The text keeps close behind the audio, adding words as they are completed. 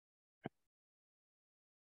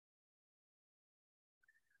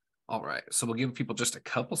All right, so we'll give people just a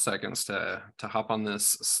couple seconds to hop on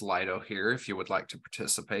this Slido here if you would like to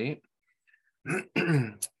participate.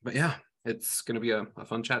 But yeah, it's going to be a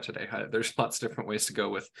fun chat today. There's lots of different ways to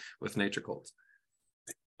go with nature cults.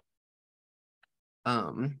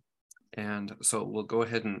 And so we'll go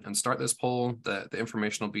ahead and start this poll. The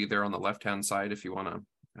information will be there on the left-hand side if you want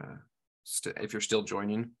to, if you're still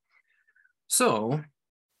joining. So,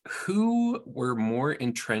 who were more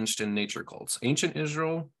entrenched in nature cults, ancient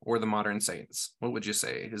Israel or the modern saints? What would you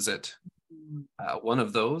say? Is it one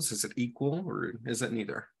of those? Is it equal, or is it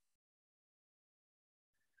neither?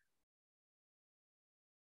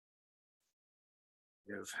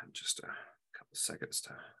 Give just a couple seconds to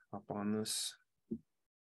hop on this.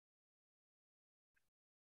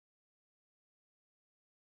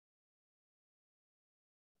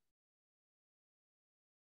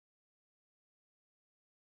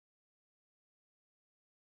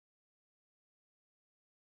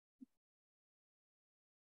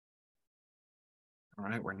 All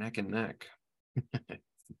right, we're neck and neck.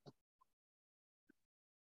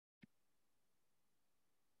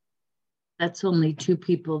 That's only 2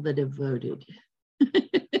 people that have voted.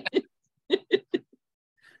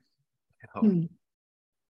 Oh.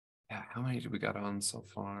 Yeah, how many did we got on so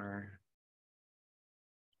far?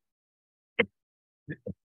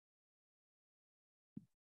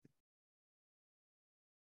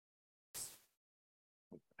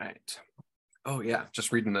 Right. Oh yeah,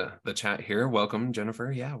 just reading the chat here. Welcome,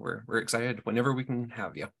 Jennifer. Yeah, we're excited whenever we can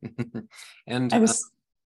have you. And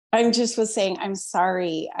I'm just was saying, I'm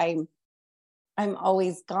sorry. I'm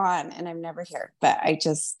always gone and I'm never here, but I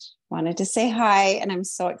just wanted to say hi and I'm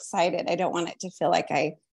so excited. I don't want it to feel like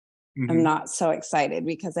I'm not so excited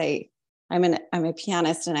because I'm a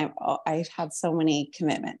pianist and I've had so many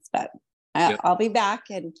commitments, but I'll be back.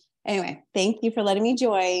 And anyway, thank you for letting me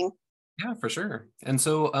join. Yeah, for sure. And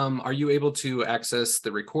so are you able to access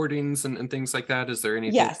the recordings and things like that? Is there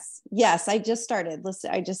anything? Yes. I just started.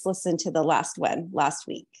 I just listened to the last one last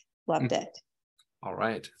week. Loved it. All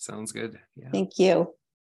right. Sounds good. Yeah. Thank you.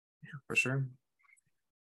 Yeah, for sure.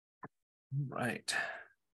 Right.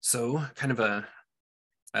 So kind of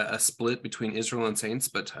a split between Israel and saints,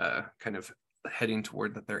 but kind of heading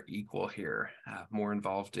toward that they're equal here, more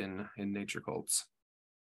involved in nature cults.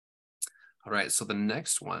 All right. So the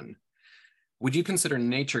next one. Would you consider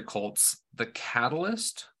nature cults the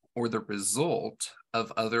catalyst or the result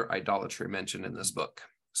of other idolatry mentioned in this book?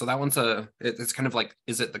 So that one's it's kind of like,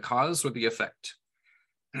 is it the cause or the effect?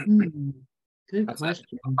 Good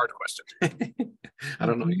question. A hard question. I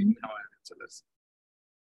don't know how I answer this.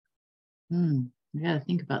 I gotta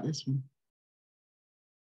think about this one.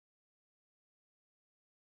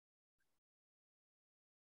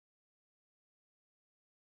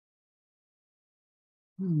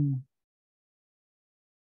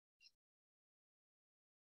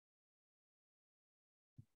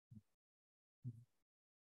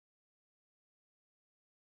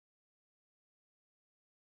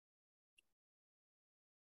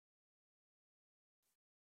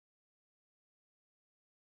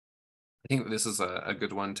 I think this is a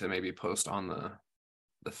good one to maybe post on the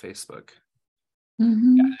Facebook.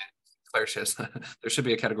 Yeah, Claire says there should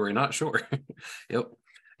be a category, not sure. Yep.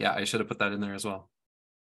 Yeah, I should have put that in there as well.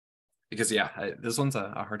 Because this one's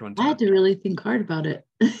a hard one too. I had to really think hard about it.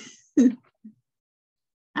 I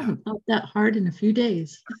haven't thought that hard in a few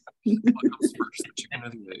days. What comes first, the chicken or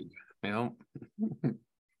the egg? You know?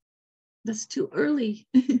 That's too early.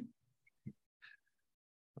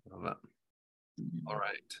 All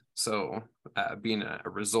right. So being a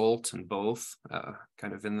result in both,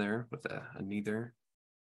 kind of in there with a neither.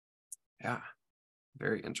 Yeah,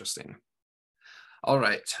 very interesting. All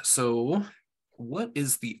right. So what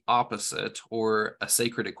is the opposite or a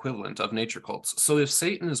sacred equivalent of nature cults? So if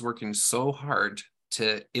Satan is working so hard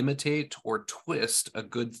to imitate or twist a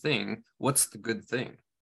good thing, what's the good thing?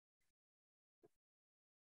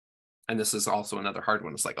 And this is also another hard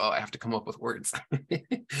one. It's like, oh, I have to come up with words.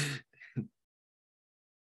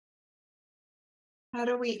 How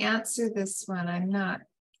do we answer this one? I'm not.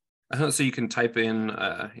 So you can type in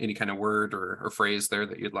any kind of word or phrase there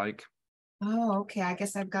that you'd like. Oh, okay. I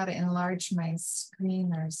guess I've got to enlarge my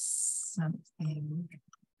screen or something.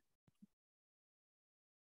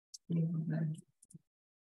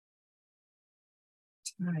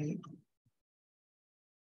 Right.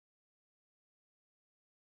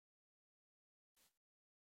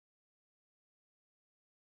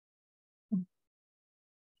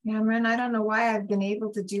 Cameron, I don't know why I've been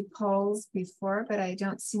able to do polls before, but I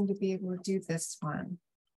don't seem to be able to do this one.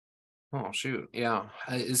 Oh, shoot. Yeah.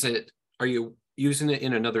 Are you using it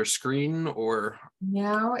in another screen or?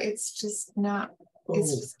 No, it's just not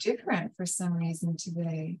It's just different for some reason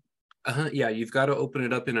today. Yeah, you've got to open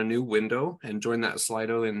it up in a new window and join that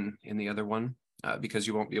Slido in the other one, because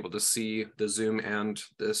you won't be able to see the Zoom and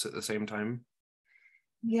this at the same time.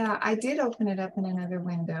 Yeah, I did open it up in another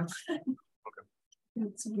window. Okay.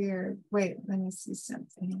 It's weird. Wait, let me see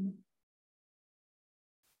something.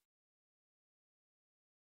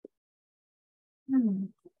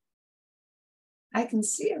 I can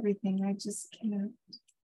see everything. I just can't.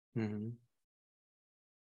 Mm-hmm.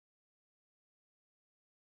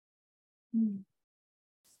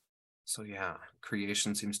 So yeah,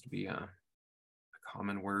 creation seems to be a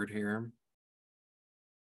common word here.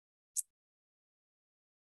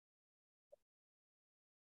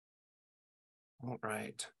 All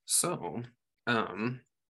right, so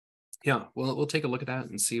yeah, well, we'll take a look at that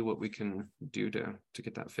and see what we can do to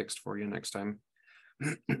get that fixed for you next time.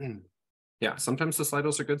 Yeah, sometimes the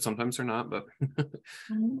Slidos are good, sometimes they're not, but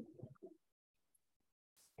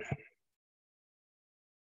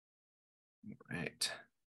right.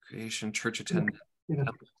 Creation, church attendance,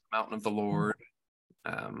 mountain of the Lord,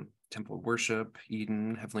 temple of worship,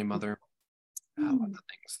 Eden, Heavenly Mother, a lot of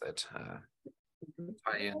things that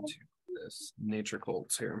tie into this nature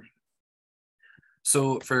cults here.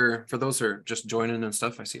 So for those who are just joining and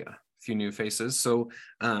stuff, I see a few new faces. So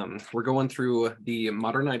we're going through the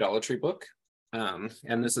Modern Idolatry book,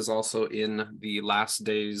 and this is also in the Last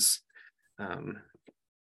Days.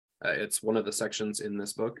 It's one of the sections in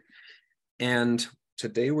this book, and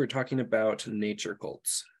today we're talking about nature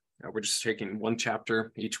cults. We're just taking one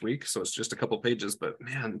chapter each week, so it's just a couple pages, but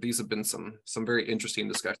man, these have been some very interesting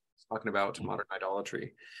discussions talking about modern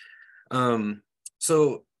idolatry.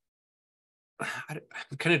 So I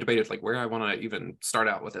kind of debated like where I want to even start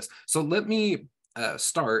out with this. So let me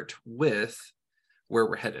start with where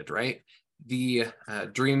we're headed, right? The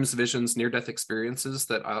dreams, visions, near-death experiences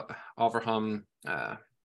that Avraham,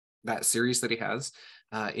 that series that he has,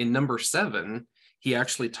 in number 7, he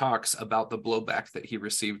actually talks about the blowback that he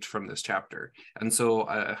received from this chapter. And so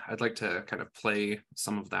I'd like to kind of play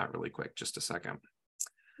some of that really quick, just a second.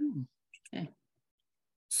 Okay.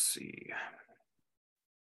 Let's see.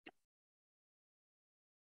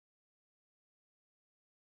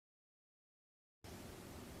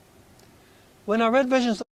 When I read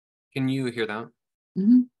Visions of Can you hear that?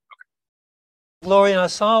 Glory, and I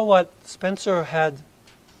saw what Spencer had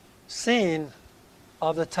seen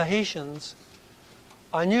of the Tahitians,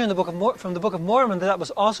 I knew in the from the Book of Mormon that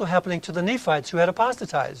was also happening to the Nephites who had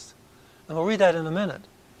apostatized. And we'll read that in a minute.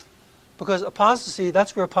 Because apostasy,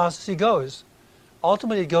 that's where apostasy goes.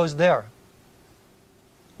 Ultimately, it goes there.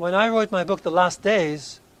 When I wrote my book, The Last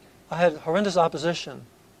Days, I had horrendous opposition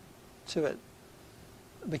to it.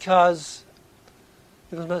 Because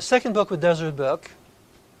it was my second book with Desert Book.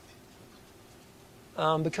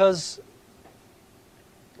 Because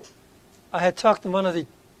I had talked in one of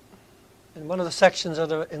the sections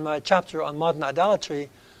in my chapter on modern idolatry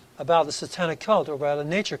about the satanic cult, or about a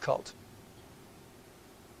nature cult.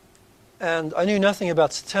 And I knew nothing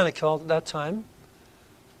about satanic cult at that time,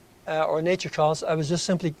 or nature cults. I was just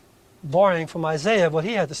simply borrowing from Isaiah what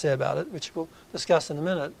he had to say about it, which we'll discuss in a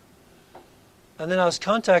minute. And then I was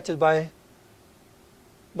contacted by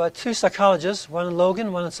 2 psychologists, one in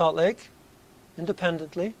Logan, one in Salt Lake,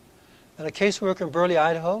 independently, and a caseworker in Burley,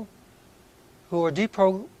 Idaho, who were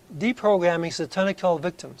deprogramming satanic cult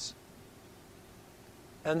victims.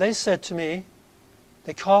 And they said to me,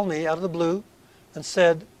 they called me out of the blue and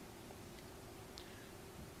said,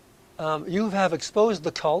 you have exposed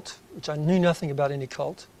the cult, which I knew nothing about any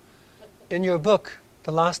cult, in your book,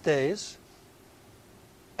 The Last Days,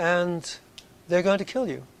 and they're going to kill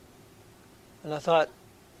you. And I thought,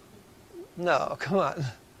 no, come on.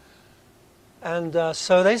 And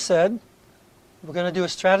so they said, we're going to do a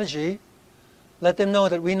strategy. Let them know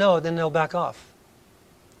that we know, then they'll back off.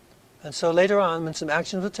 And so later on, when some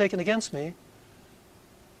actions were taken against me,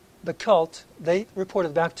 the cult, they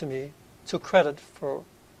reported back to me, took credit for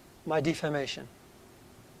my defamation.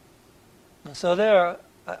 And so there,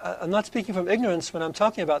 I'm not speaking from ignorance when I'm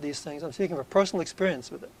talking about these things. I'm speaking from personal experience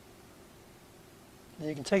with it. And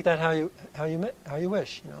you can take that how you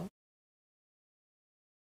wish, you know.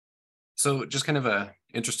 So just kind of a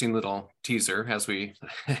interesting little teaser as we,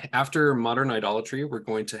 after modern idolatry, we're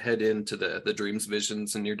going to head into the dreams,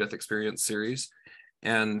 visions, and near-death experience series.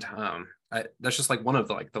 And that's just like one of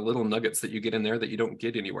the little nuggets that you get in there that you don't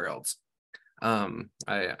get anywhere else.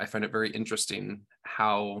 I find it very interesting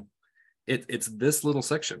how it's this little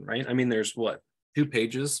section, right? I mean, there's 2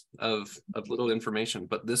 pages of little information,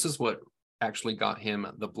 but this is what actually got him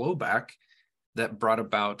the blowback that brought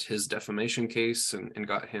about his defamation case and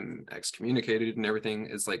got him excommunicated and everything.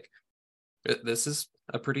 Is like This is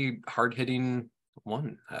a pretty hard-hitting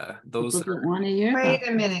one. Those People don't want to hear Wait about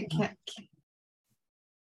a minute, that.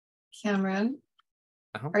 Cameron,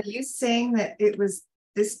 Uh-huh. are you saying that it was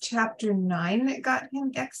this chapter 9 that got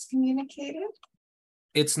him excommunicated?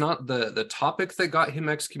 It's not the topic that got him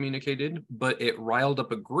excommunicated, but it riled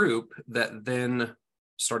up a group that then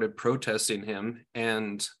started protesting him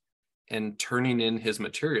and turning in his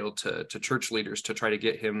material to church leaders to try to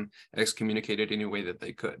get him excommunicated any way that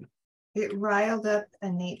they could. It riled up a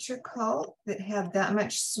nature cult that had that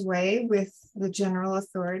much sway with the general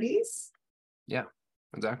authorities. Yeah,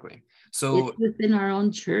 exactly. So It's within our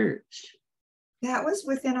own church. That was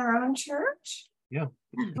within our own church. yeah,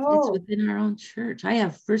 Yeah, Oh. It's within our own church. I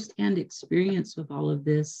have firsthand experience with all of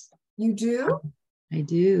this. You do? I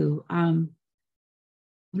do.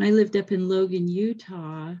 When I lived up in Logan,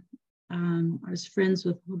 Utah, I was friends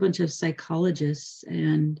with a whole bunch of psychologists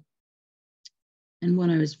and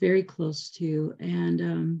one I was very close to,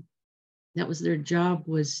 and that was their job,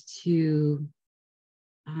 was to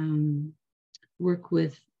work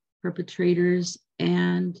with perpetrators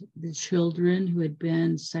and the children who had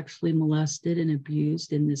been sexually molested and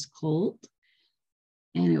abused in this cult.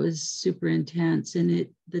 And it was super intense, and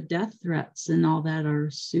the death threats and all that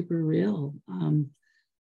are super real.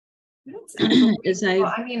 That's As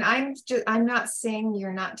unbelievable. I mean, I'm not saying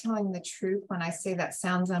you're not telling the truth when I say that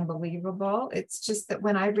sounds unbelievable. It's just that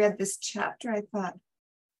when I read this chapter, I thought,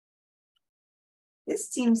 this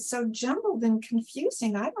seems so jumbled and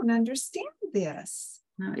confusing. I don't understand this.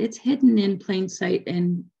 It's hidden in plain sight,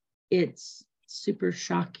 and it's super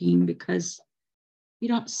shocking because you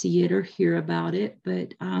don't see it or hear about it.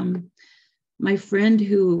 But my friend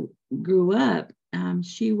who grew up,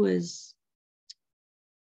 she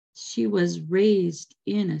was raised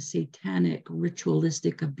in a satanic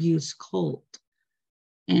ritualistic abuse cult.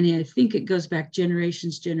 And I think it goes back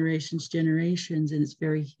generations, and it's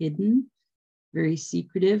very hidden, very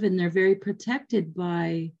secretive, and they're very protected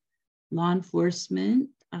by law enforcement,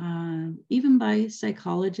 even by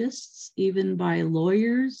psychologists, even by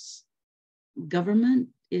lawyers, government.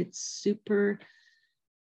 It's super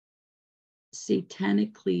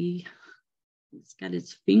satanically, it's got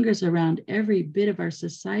its fingers around every bit of our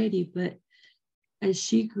society. But as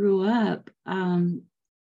she grew up,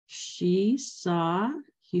 she saw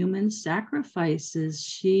human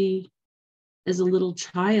sacrifices. As a little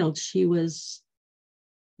child, she was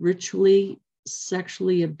ritually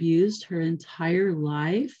sexually abused her entire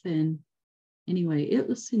life. And anyway, it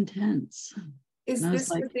was intense. Is And I was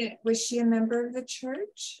this like, was she a member of the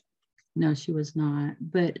church? no, she was not.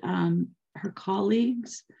 But her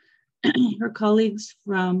colleagues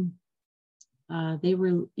from, they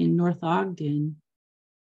were in North Ogden,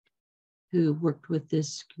 who worked with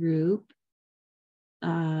this group.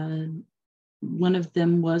 One of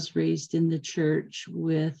them was raised in the church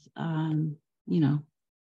with,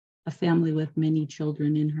 a family with many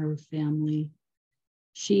children in her family.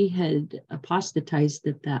 She had apostatized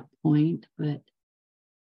at that point, but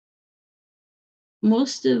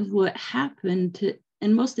most of what happened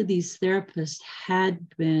and most of these therapists had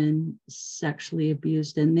been sexually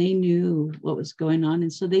abused, and they knew what was going on.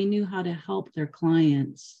 And so they knew how to help their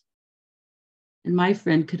clients. And my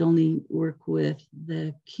friend could only work with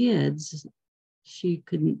the kids. She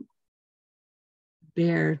couldn't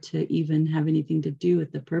bear to even have anything to do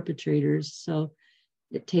with the perpetrators. So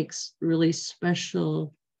it takes really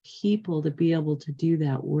special people to be able to do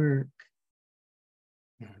that work.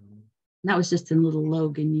 And that was just in little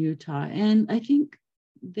Logan, Utah. And I think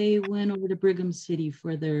they went over to Brigham City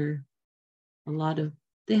for they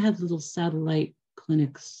had little satellite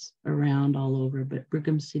clinics around all over, but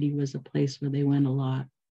Brigham City was a place where they went a lot.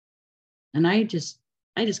 And I just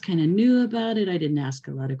kind of knew about it. I didn't ask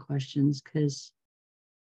a lot of questions because,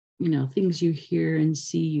 things you hear and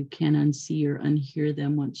see, you can't unsee or unhear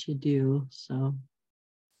them once you do. So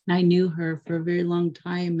I knew her for a very long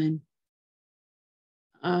time, and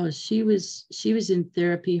she was in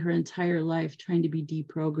therapy her entire life, trying to be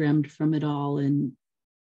deprogrammed from it all, and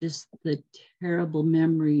just the terrible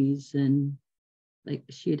memories, and like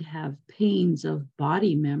she'd have pains of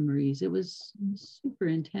body memories. It was super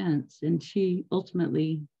intense, and she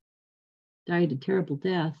ultimately died a terrible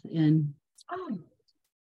death. And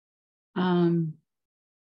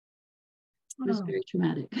it was very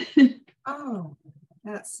traumatic. Oh,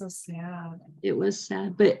 that's so sad. It was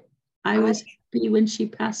sad, but I was happy when she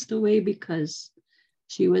passed away because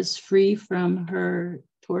she was free from her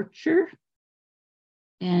torture.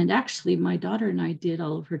 And actually, my daughter and I did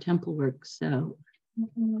all of her temple work. So,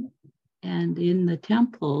 and in the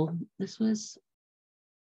temple, this was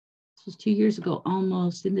 2 years ago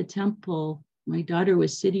almost, in the temple, my daughter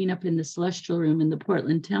was sitting up in the celestial room in the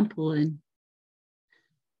Portland Temple, and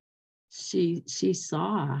she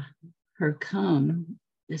saw her come,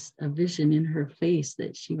 a vision in her face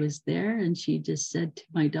that she was there, and she just said to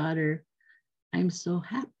my daughter, "I'm so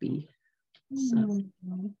happy."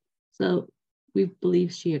 So we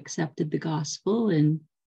believe she accepted the gospel, and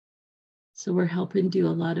so we're helping do a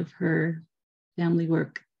lot of her family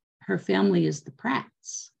work. Her family is the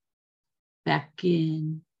Pratts back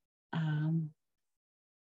in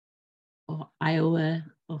Iowa,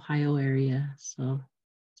 Ohio area. So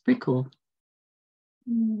it's pretty cool.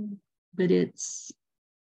 But it's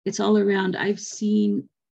all around.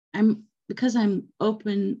 Because I'm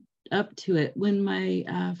open up to it. When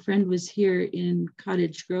my friend was here in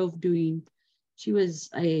Cottage Grove she was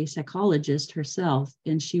a psychologist herself,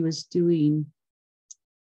 and she was doing,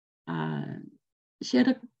 she had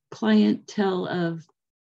a clientele of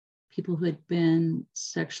people who had been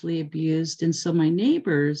sexually abused. And so my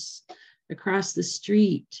neighbors across the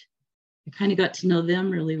street, I kind of got to know them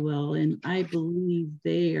really well. And I believe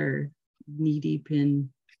they are knee deep in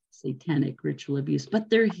satanic ritual abuse, but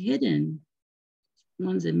they're hidden.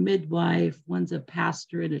 One's a midwife, one's a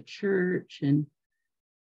pastor at a church. And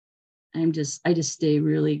I just stay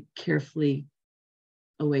really carefully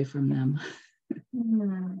away from them.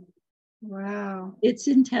 Wow. It's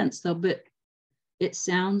intense though, but it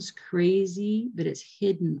sounds crazy, but it's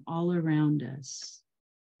hidden all around us.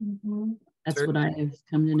 That's what I have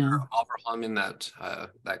come to know. Avraham in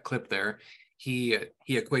that clip there, he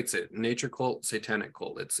equates it, nature cult, satanic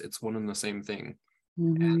cult. It's one and the same thing.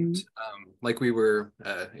 And like we were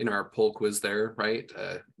in our poll quiz there, right?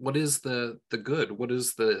 What is the good? What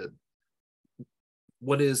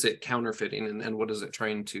is it counterfeiting, and what is it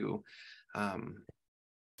trying to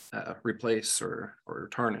replace or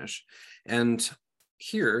tarnish? And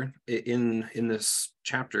here in this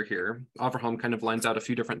chapter here, Avraham kind of lines out a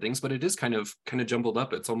few different things, but it is kind of jumbled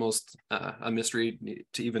up. It's almost a mystery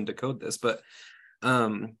to even decode this, but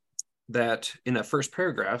that in that first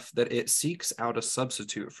paragraph, that it seeks out a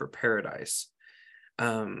substitute for paradise.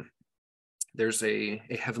 There's a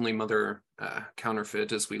Heavenly Mother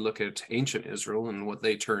counterfeit as we look at ancient Israel and what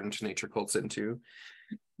they turned nature cults into.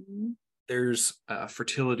 There's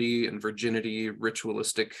fertility and virginity,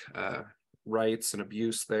 ritualistic rites and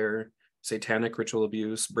abuse there. Satanic ritual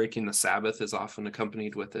abuse, breaking the Sabbath is often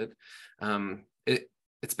accompanied with it.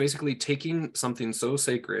 It's basically taking something so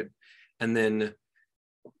sacred and then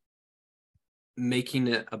making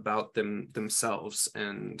it about themselves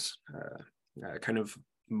and kind of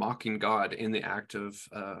mocking God in the act of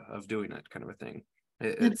doing it, kind of a thing.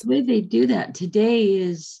 The way they do that today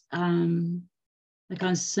is like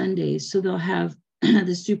on Sundays. So they'll have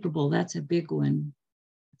the Super Bowl. That's a big one.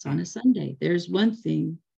 It's on a Sunday. There's one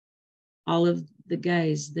thing. All of the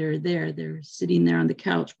guys, they're sitting there on the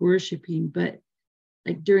couch worshiping, but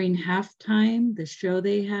like during halftime, the show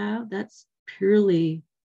they have, that's purely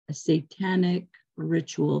a satanic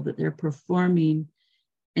ritual that they're performing.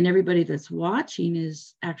 And everybody that's watching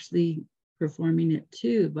is actually performing it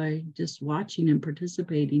too by just watching and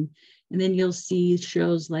participating. And then you'll see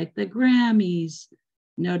shows like the Grammys.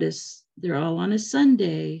 Notice they're all on a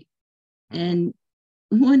Sunday. And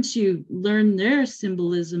once you learn their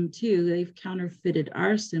symbolism too, they've counterfeited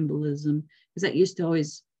our symbolism, because that used to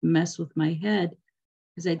always mess with my head,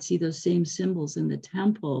 because I'd see those same symbols in the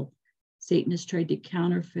temple. Satan has tried to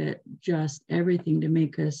counterfeit just everything to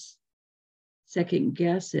make us second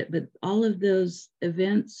guess it. But all of those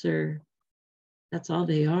events that's all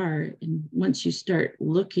they are. And once you start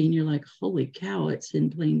looking, you're like, holy cow, it's in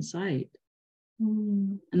plain sight.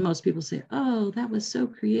 And most people say, oh, that was so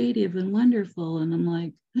creative and wonderful. And I'm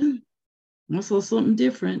like, I saw something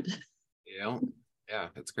different. Yeah,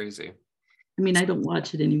 it's crazy. I mean, I don't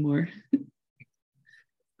watch it anymore.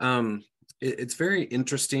 It's very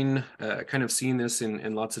interesting kind of seeing this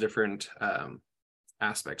in lots of different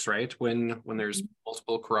aspects, right? When there's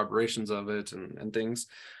multiple corroborations of it and things.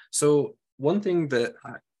 So one thing that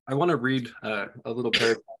I want to read a little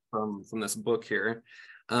paragraph from this book here.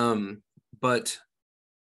 But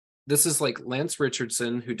this is like Lance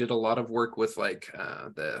Richardson, who did a lot of work with like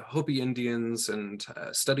the Hopi Indians and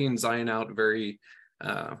studying Zion out very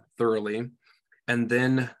thoroughly. And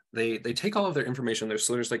then they take all of their information. There's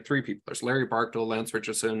like three people. There's Larry Barkdale, Lance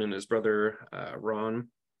Richardson, and his brother Ron.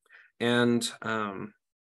 And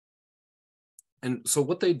so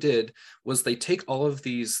what they did was they take all of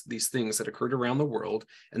these things that occurred around the world,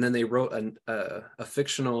 and then they wrote a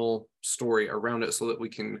fictional story around it so that we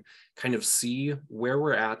can kind of see where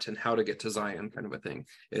we're at and how to get to Zion, kind of a thing.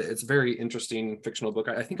 It's a very interesting fictional book.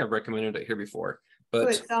 I think I've recommended it here before. Oh,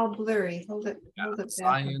 But it's all blurry. Hold it back.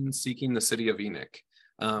 Zion seeking the city of Enoch.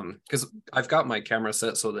 Because I've got my camera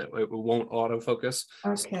set so that it won't autofocus.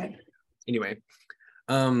 Okay. Anyway,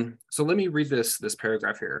 so let me read this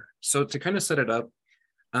paragraph here. So to kind of set it up,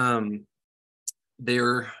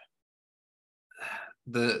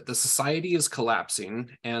 the society is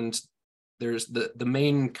collapsing, and there's the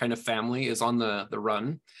main kind of family is on the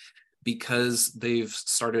run because they've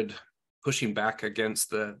started pushing back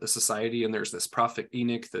against the society, and there's this prophet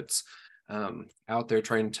Enoch that's out there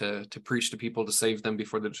trying to preach to people to save them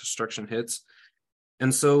before the destruction hits.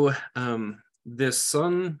 And so this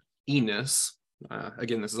son Enos,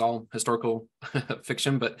 again, this is all historical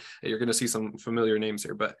fiction, but you're going to see some familiar names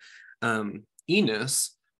here. But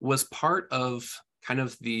Enos was part of kind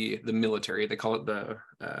of the military. They call it the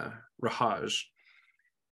Rahaj.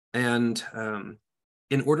 And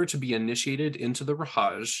in order to be initiated into the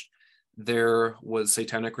Rahaj, there was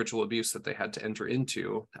satanic ritual abuse that they had to enter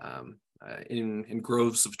into in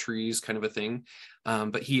groves of trees, kind of a thing.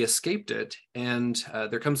 But he escaped it. And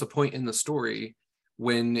there comes a point in the story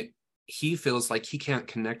when he feels like he can't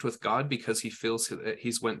connect with God because he feels that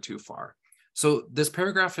he's went too far. So this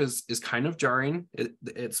paragraph is kind of jarring.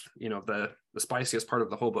 It's, you know, the spiciest part of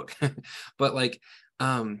the whole book. But like,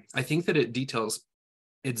 I think that it details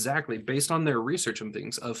exactly, based on their research and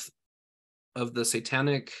things, of the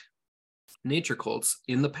satanic nature cults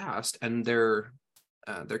in the past and their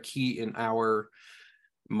key in our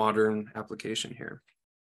modern application here.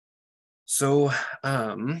 So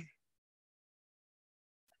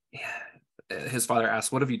his father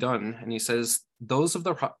asks, "What have you done?" And he says, "Those of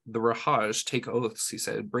the Rahaj take oaths," he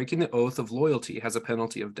said. "Breaking the oath of loyalty has a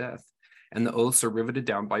penalty of death, and the oaths are riveted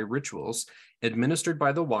down by rituals administered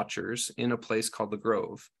by the watchers in a place called the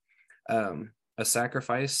Grove. A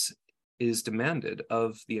sacrifice is demanded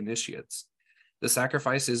of the initiates. The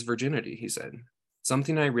sacrifice is virginity," he said.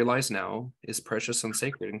 "Something I realize now is precious and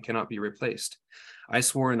sacred and cannot be replaced. I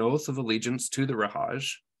swore an oath of allegiance to the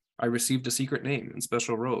Rahaj. I received a secret name and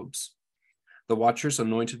special robes. The watchers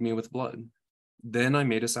anointed me with blood. Then I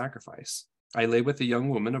made a sacrifice. I lay with a young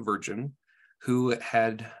woman, a virgin, who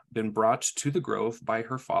had been brought to the grove by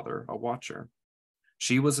her father, a watcher.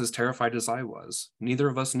 She was as terrified as I was. Neither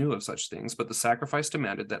of us knew of such things, but the sacrifice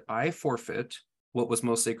demanded that I forfeit what was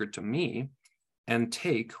most sacred to me and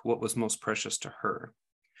take what was most precious to her.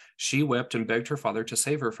 She wept and begged her father to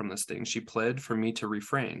save her from this thing. She pled for me to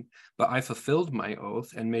refrain, but I fulfilled my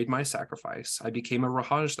oath and made my sacrifice. I became a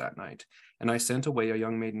Rahaj that night, and I sent away a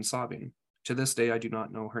young maiden sobbing. To this day, I do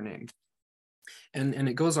not know her name." And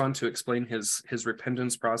it goes on to explain his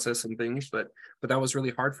repentance process and things, but that was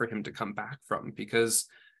really hard for him to come back from, because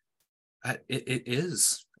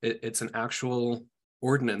it's an actual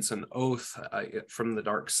ordinance, an oath from the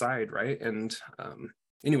dark side, right? And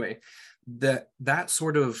anyway, that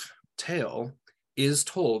sort of tale is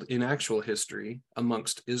told in actual history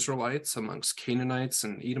amongst Israelites, amongst Canaanites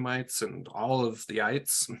and Edomites and all of the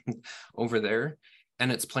ites over there,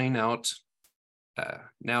 and it's playing out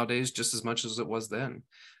nowadays just as much as it was then.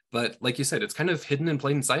 But like you said, it's kind of hidden in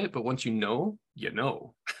plain sight, but once you know,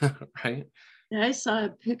 right? Yeah, I saw a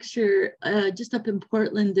picture just up in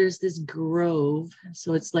Portland. There's this grove.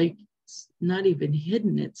 So it's like, it's not even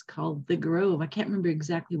hidden. It's called the Grove. I can't remember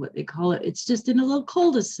exactly what they call it. It's just in a little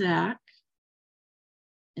cul-de-sac.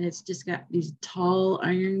 And it's just got these tall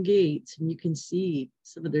iron gates, and you can see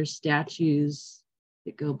some of their statues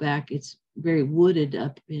that go back. It's very wooded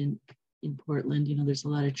up in Portland. You know, there's a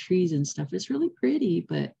lot of trees and stuff. It's really pretty,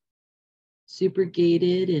 but super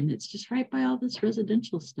gated, and it's just right by all this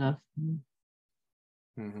residential stuff.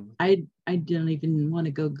 Mm-hmm. I don't even want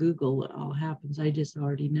to go Google what all happens. I just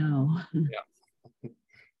already know. Yeah.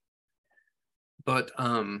 But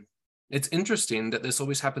it's interesting that this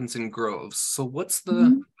always happens in groves. So what's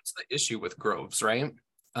the issue with groves, right?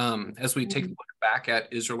 As we take a look back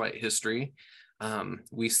at Israelite history,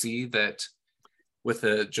 we see that with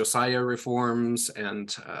the Josiah reforms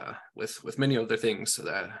and with many other things,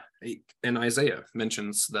 and Isaiah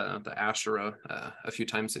mentions the Asherah a few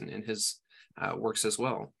times in his works as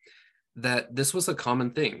well, that this was a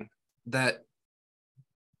common thing, that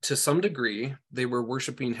to some degree they were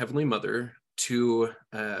worshiping Heavenly Mother to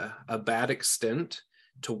a bad extent,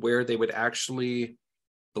 to where they would actually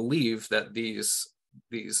believe that these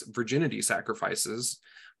virginity sacrifices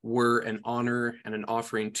were an honor and an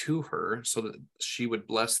offering to her, so that she would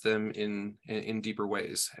bless them in deeper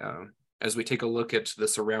ways. As we take a look at the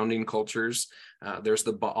surrounding cultures, there's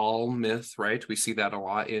the Baal myth, right? We see that a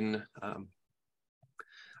lot in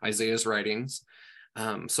Isaiah's writings.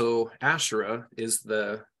 So Asherah is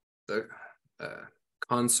the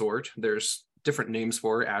consort. There's different names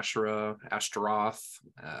for Asherah, Ashtaroth,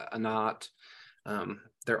 Anat.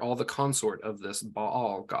 They're all the consort of this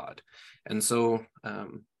Baal god. And so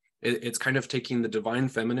it's kind of taking the divine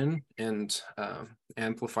feminine and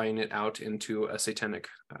amplifying it out into a satanic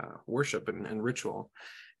worship and ritual.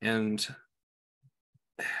 And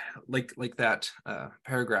like that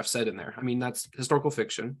paragraph said in there, I mean, that's historical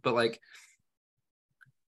fiction, but like,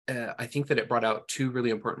 I think that it brought out two really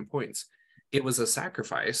important points. It was a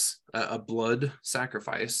sacrifice, a blood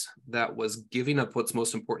sacrifice that was giving up what's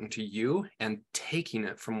most important to you and taking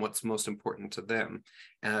it from what's most important to them.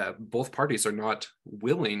 Both parties are not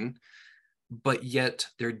willing, but yet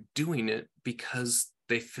they're doing it because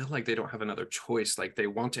they feel like they don't have another choice. Like they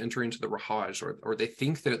want to enter into the Rahaj, or they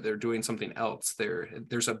think that they're doing something else.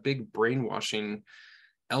 There's a big brainwashing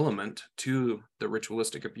element to the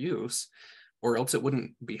ritualistic abuse, or else it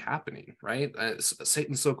wouldn't be happening, right?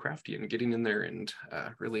 Satan's so crafty and getting in there and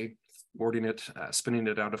really thwarting it, spinning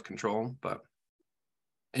it out of control. But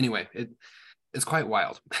anyway, it's quite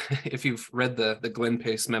wild. If you've read the Glenn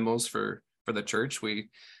Pace memos for the church,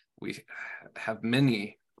 we have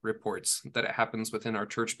many reports that it happens within our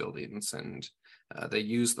church buildings, and they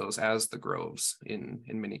use those as the groves in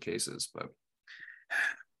many cases. But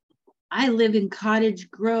I live in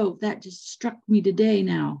Cottage Grove. That just struck me today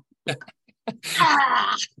now.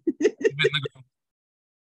 Ah! That's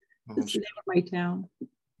the name of my town.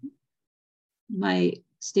 My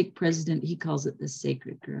stake president, he calls it the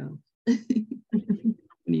Sacred Grove when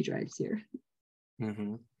he drives here.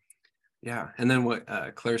 Mm-hmm. Yeah. And then what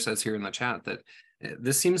Claire says here in the chat, that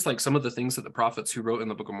this seems like some of the things that the prophets who wrote in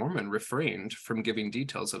the Book of Mormon refrained from giving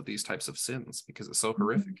details of these types of sins because it's so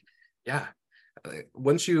horrific. Yeah.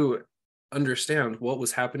 Once you understand what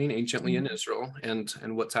was happening anciently in Israel and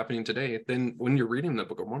what's happening today, then when you're reading the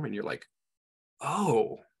Book of Mormon, you're like,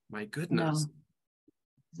 oh my goodness. No,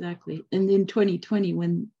 exactly. And in 2020,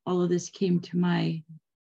 when all of this came to my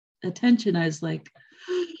attention, I was like,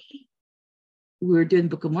 we were doing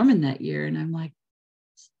Book of Mormon that year, and I'm like,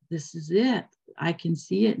 this is it. I can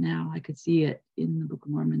see it now. I could see it in the Book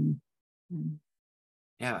of Mormon.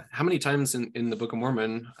 Yeah. How many times in the Book of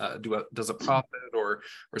Mormon does a prophet or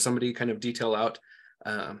somebody kind of detail out,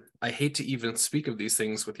 I hate to even speak of these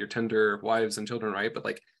things with your tender wives and children, right? But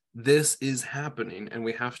like, this is happening, and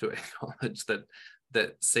we have to acknowledge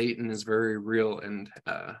that Satan is very real and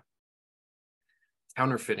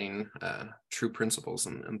counterfeiting true principles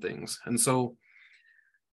and things. And so,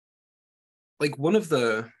 like, one of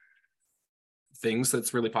the things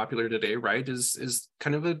that's really popular today, right, is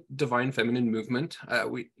kind of a divine feminine movement.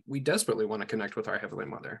 We desperately want to connect with our Heavenly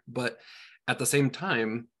Mother, but at the same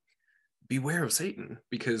time, beware of Satan,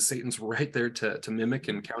 because Satan's right there to mimic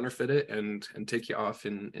and counterfeit it and take you off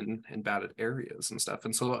in bad areas and stuff.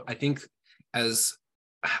 And so I think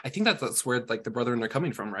that's where like the brethren are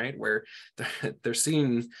coming from, right, where they're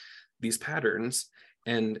seeing these patterns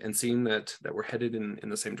and seeing that we're headed in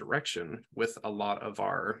the same direction with a lot of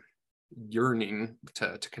our yearning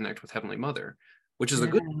to connect with Heavenly Mother, which is a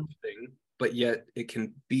good thing, but yet it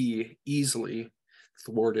can be easily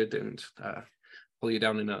thwarted and pull you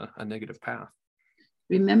down in a negative path.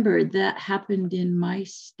 Remember, that happened in my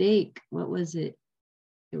stake. What was it?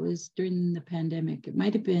 It was during the pandemic. It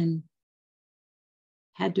might have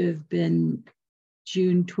had to have been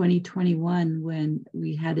June 2021 when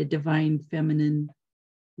we had a Divine Feminine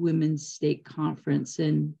Women's Stake Conference,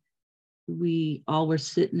 and we all were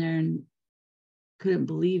sitting there and couldn't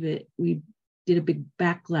believe it. We did a big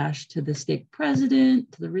backlash to the stake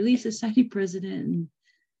president, to the Relief Society president, and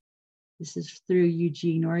this is through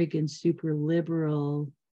Eugene, Oregon, super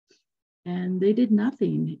liberal, and they did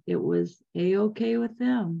nothing. It was A-okay with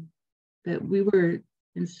them. But we were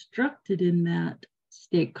instructed in that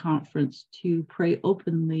stake conference to pray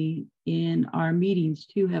openly in our meetings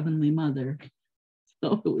to Heavenly Mother.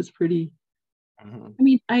 So it was pretty, I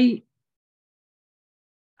mean, I'm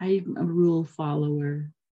a rule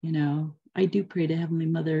follower, you know. I do pray to Heavenly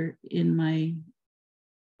Mother in my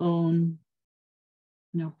own,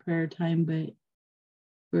 prayer time, but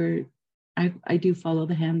I do follow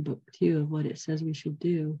the handbook too of what it says we should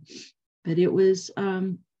do. But it was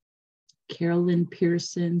Carolyn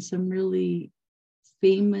Pearson, some really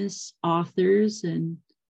famous authors and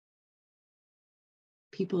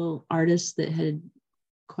artists that had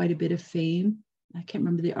quite a bit of fame. I can't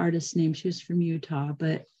remember the artist's name. She was from Utah,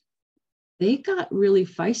 but they got really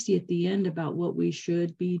feisty at the end about what we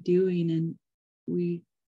should be doing. And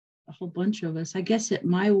a whole bunch of us, I guess at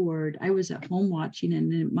my ward, I was at home watching,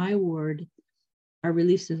 and in my ward, our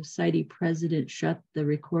Relief Society president shut the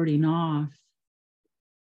recording off.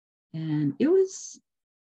 And it was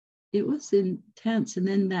it was intense. And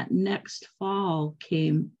then that next fall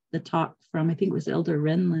came the talk from, I think it was Elder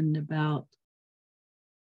Renlund, about,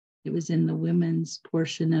 it was in the women's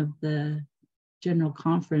portion of the general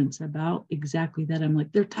conference about exactly that. I'm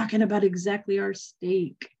like, they're talking about exactly our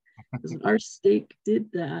stake. Our stake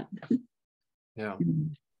did that. Yeah.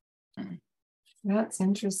 That's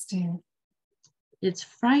interesting. It's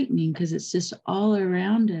frightening because it's just all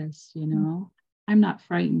around us, you know. I'm not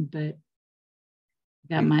frightened, but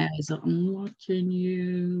I got my eyes open. I'm watching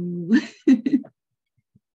you.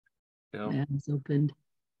 Yeah. My eyes opened.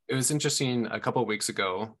 It was interesting a couple of weeks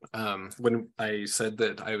ago when I said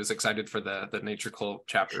that I was excited for the nature cult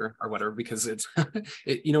chapter or whatever, because it's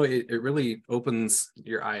it really opens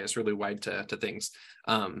your eyes really wide to things.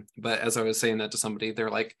 But as I was saying that to somebody, they're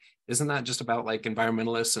like, isn't that just about like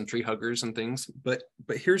environmentalists and tree huggers and things? But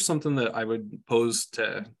here's something that I would pose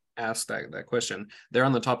to ask that question. They're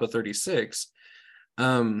on the top of 36.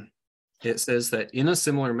 It says that in a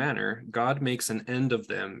similar manner, God makes an end of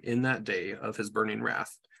them in that day of his burning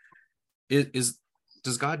wrath. Does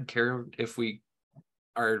God care if we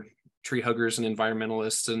are tree huggers and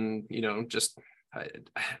environmentalists and, just,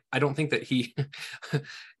 I don't think that he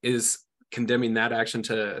is condemning that action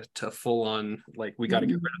to full on, like, we got to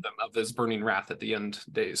get rid of them, of this burning wrath at the end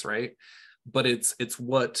days, right? But it's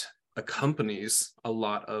what accompanies a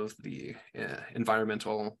lot of the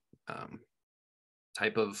environmental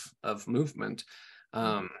type of movement.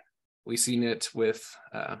 We've seen it with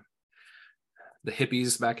the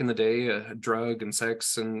hippies back in the day, drug and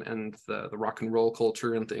sex and the rock and roll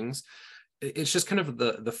culture and things. It's just kind of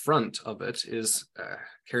the front of it is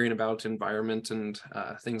caring about environment and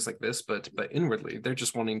things like this, but inwardly they're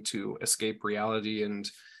just wanting to escape reality and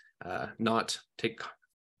not take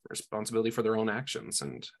responsibility for their own actions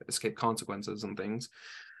and escape consequences and things.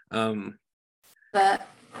 Sorry.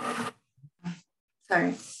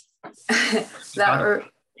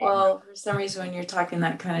 Well, for some reason when you're talking,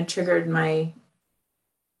 that kind of triggered my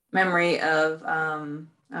memory of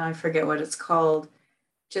I forget what it's called,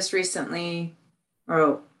 just recently,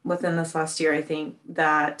 or within this last year, I think,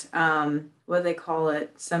 that what do they call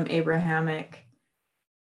it, some Abrahamic,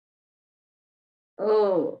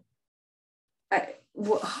 what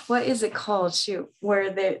is it called,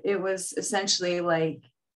 where it was essentially like,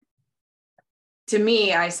 to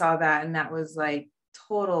me, I saw that and that was like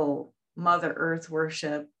total Mother Earth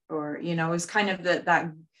worship, or it was kind of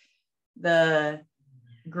the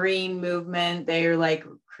green movement. They're like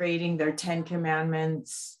creating their 10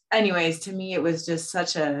 commandments. Anyways, to me it was just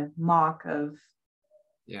such a mock of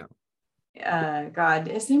God.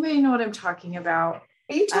 Does anybody know what I'm talking about?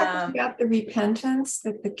 Are you talking about the repentance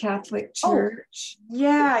that the Catholic Church?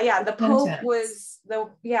 Yeah. The Pope was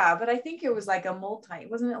but I think it was like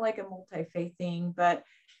wasn't it like a multi-faith thing? But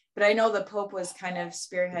I know the Pope was kind of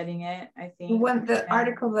spearheading it, I think. The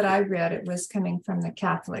article that I read, it was coming from the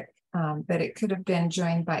Catholic, but it could have been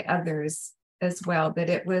joined by others as well. But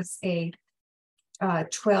it was a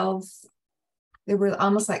 12, they were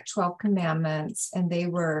almost like 12 commandments, and they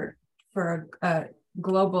were for a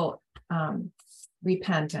global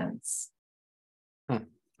repentance.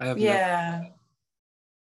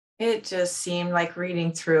 It just seemed like,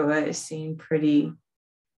 reading through it seemed pretty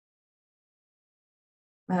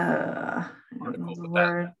I don't know the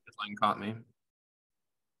word. That line caught me.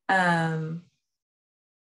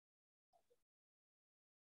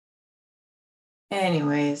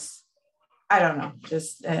 Anyways, I don't know,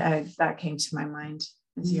 just that came to my mind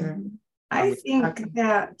as you're I think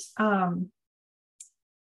that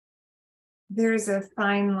there's a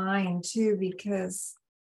fine line too, because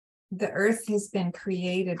the earth has been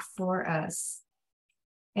created for us,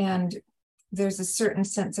 and there's a certain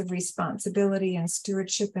sense of responsibility and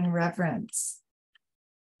stewardship and reverence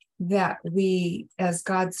that we, as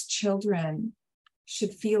God's children,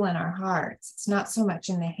 should feel in our hearts. It's not so much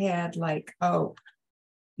in the head like,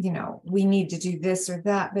 we need to do this or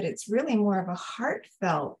that, but it's really more of a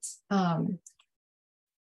heartfelt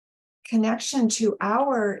connection to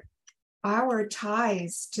our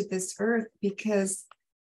ties to this earth, because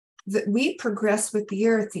we progress with the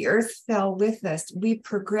earth fell with us, we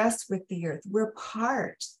progress with the earth, we're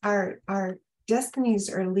part, our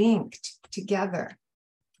destinies are linked together.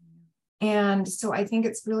 And so I think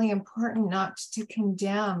it's really important not to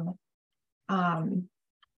condemn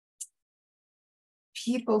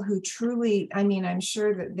people who truly, I'm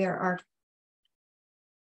sure that there are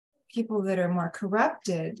people that are more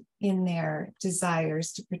corrupted in their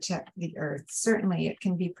desires to protect the earth. Certainly it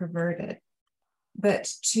can be perverted.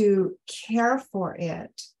 But to care for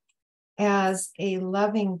it as a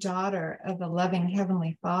loving daughter of a loving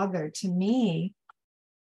Heavenly Father, to me,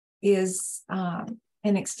 is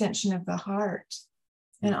an extension of the heart,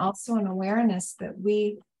 and also an awareness that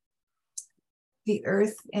the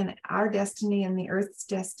earth and our destiny and the earth's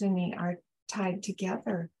destiny are tied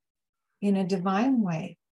together in a divine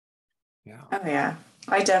way. Yeah. Oh yeah,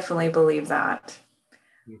 I definitely believe that.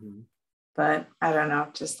 Mm-hmm. But I don't know,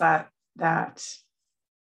 just that yeah.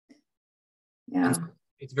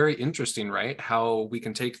 It's very interesting, right? How we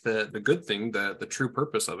can take the good thing, the true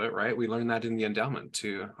purpose of it, right? We learn that in the endowment.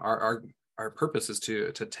 To our purpose is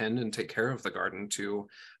to tend and take care of the garden, to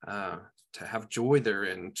have joy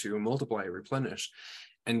therein, to multiply, replenish,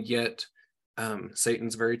 and yet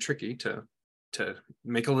Satan's very tricky to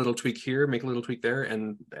make a little tweak here, make a little tweak there,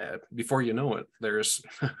 and before you know it, there's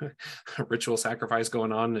ritual sacrifice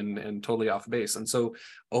going on and totally off base. And so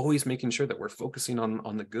always making sure that we're focusing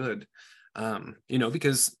on the good,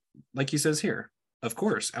 because like he says here, of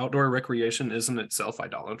course, outdoor recreation isn't itself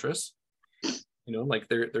idolatrous. Like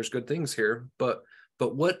there's good things here, but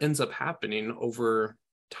what ends up happening over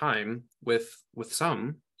time with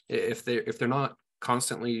some, if they're not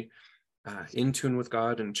constantly in tune with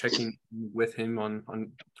God and checking with him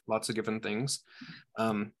on lots of given things,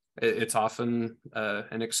 it's often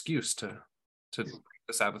an excuse to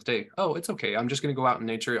the Sabbath day. Oh, it's okay, I'm just going to go out in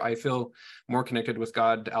nature. I feel more connected with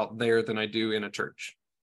God out there than I do in a church,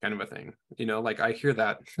 kind of a thing. Like I hear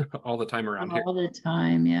that all the time around here. All the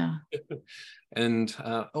time, yeah. And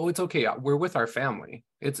it's okay, we're with our family.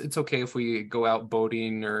 It's okay if we go out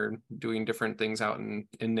boating or doing different things out in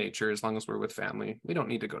nature, as long as we're with family. We don't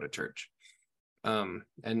need to go to church. And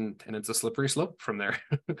it's a slippery slope from there.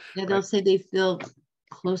 Yeah, they'll say they feel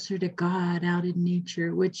closer to God out in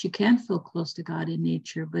nature, which you can feel close to God in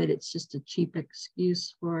nature, but it's just a cheap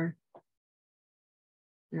excuse for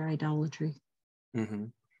their idolatry. Mm-hmm.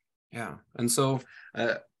 Yeah. And so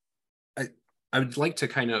I would like to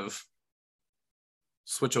kind of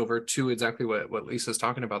switch over to exactly what Lisa's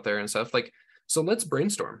talking about there and stuff. Like, so let's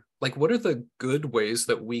brainstorm. Like, what are the good ways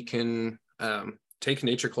that we can take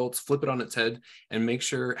nature cults, flip it on its head, and make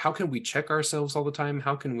sure, how can we check ourselves all the time?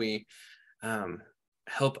 How can we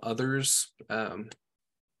help others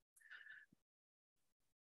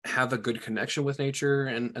have a good connection with nature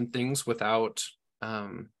and things without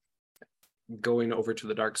going over to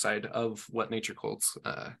the dark side of what nature cults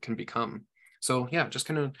can become? So yeah, just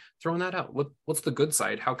kind of throwing that out. What's the good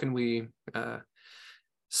side? How can we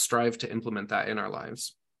strive to implement that in our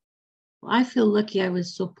lives? Well, I feel lucky. I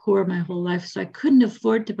was so poor my whole life, so I couldn't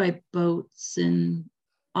afford to buy boats and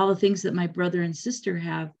all the things that my brother and sister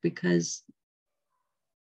have, because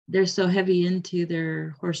they're so heavy into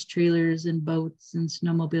their horse trailers and boats and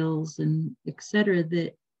snowmobiles and etc.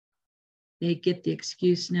 that they get the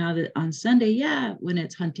excuse now that on Sunday, when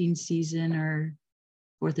it's hunting season or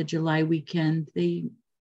 4th of July weekend, they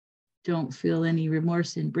don't feel any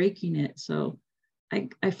remorse in breaking it. So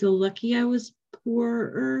I feel lucky I was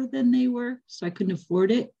poorer than they were, so I couldn't afford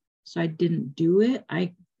it, so I didn't do it.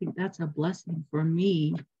 I think that's a blessing for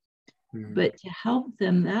me. Mm-hmm. But to help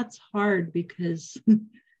them, that's hard because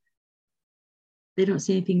they don't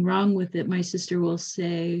see anything wrong with it. My sister will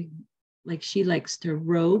say, like, she likes to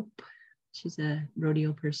rope. She's a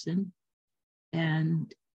rodeo person,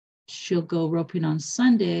 and she'll go roping on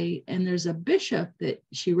Sunday, and there's a bishop that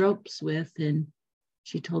she ropes with, and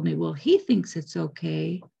she told me, well, he thinks it's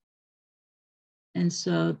okay. And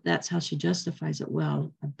so that's how she justifies it.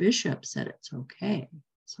 Well, a bishop said it's okay,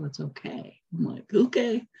 so it's okay. I'm like,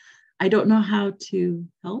 okay. I don't know how to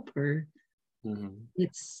help her. Mm-hmm.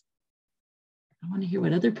 I want to hear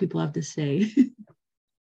what other people have to say.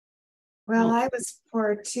 Well, I was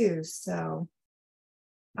poor too, so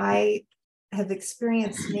I have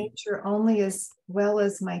experienced nature only as well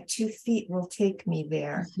as my 2 feet will take me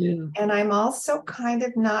there. And I'm also kind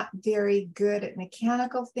of not very good at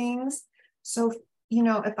mechanical things. So,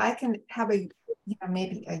 if I can have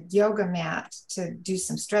maybe a yoga mat to do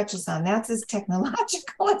some stretches on, that's as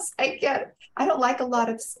technological as I get. I don't like a lot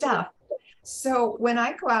of stuff. So when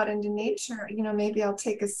I go out into nature, maybe I'll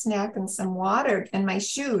take a snack and some water and my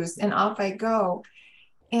shoes, and off I go.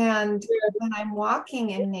 And when I'm walking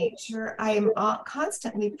in nature, I am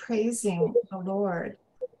constantly praising the Lord,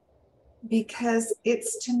 because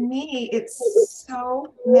to me, it's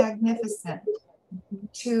so magnificent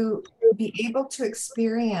to be able to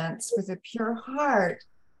experience with a pure heart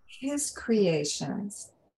his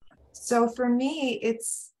creations. So for me,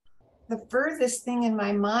 it's the furthest thing in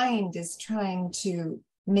my mind is trying to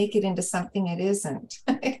make it into something it isn't.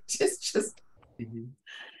 It's just mm-hmm.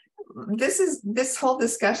 This whole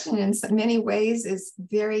discussion in many ways is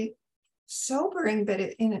very sobering, but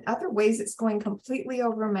in other ways it's going completely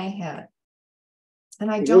over my head.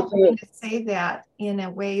 And I don't mean to say that in a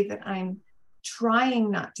way that I'm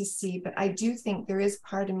trying not to see, but I do think there is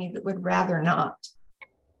part of me that would rather not.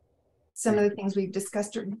 Some of the things we've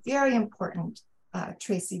discussed are very important,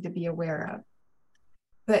 Tracy, to be aware of.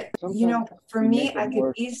 But, you know, for me, I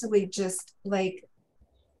could easily just like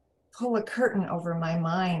pull a curtain over my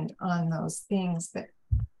mind on those things. But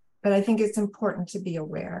I think it's important to be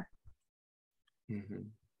aware. Mm-hmm.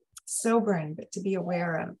 Sobering, but to be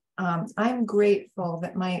aware of. I'm grateful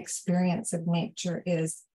that my experience of nature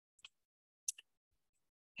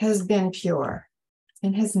has been pure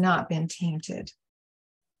and has not been tainted.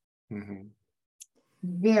 Mm-hmm.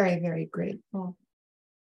 Very, very grateful.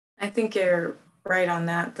 I think you're right on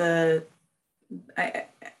that.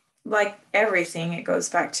 Like everything, it goes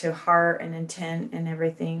back to heart and intent and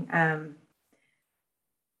everything. And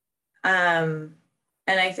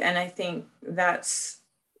I think that's,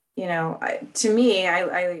 you know, to me,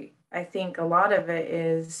 I think a lot of it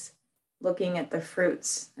is looking at the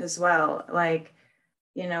fruits as well. Like,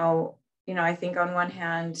 you know, I think on one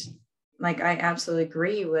hand, like I absolutely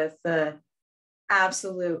agree with the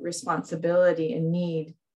absolute responsibility and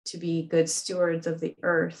need to be good stewards of the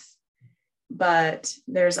earth. But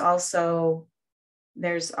there's also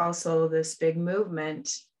this big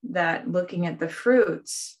movement that looking at the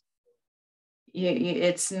fruits,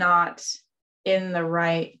 it's not in the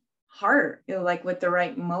right heart, like with the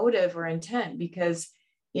right motive or intent, because,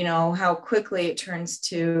 you know, how quickly it turns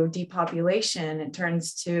to depopulation, it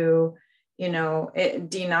turns to, you know,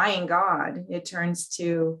 denying God, it turns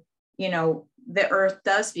to, you know, the earth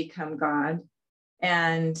does become God.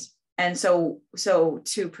 And so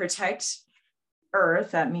to protect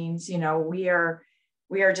earth, that means, you know, we are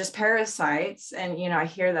just parasites. And, you know, I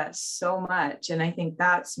hear that so much. And I think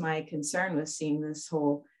that's my concern with seeing this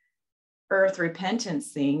whole earth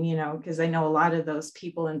repentance thing, you know, because I know a lot of those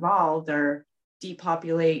people involved are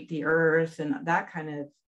depopulate the earth and that kind of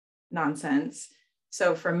nonsense.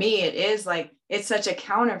 So for me, it is like, it's such a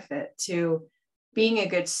counterfeit to being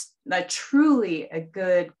truly a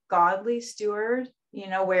good godly steward, you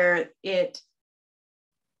know, where it,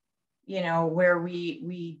 you know, where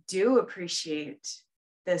we do appreciate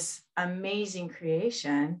this amazing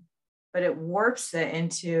creation, but it warps it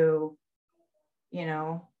into, you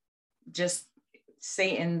know, just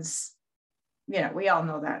Satan's, you know, we all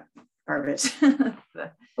know that garbage.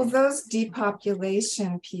 Well, those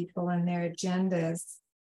depopulation people and their agendas,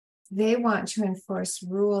 they want to enforce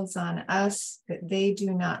rules on us that they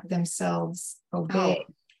do not themselves obey.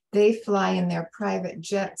 Oh. They fly in their private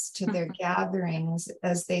jets to their gatherings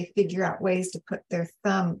as they figure out ways to put their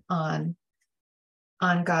thumb on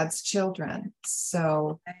God's children.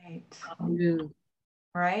 So,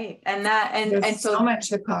 right. And so much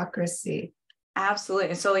hypocrisy.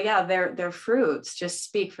 Absolutely. So yeah, their fruits just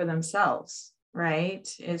speak for themselves, right?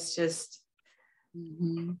 It's just,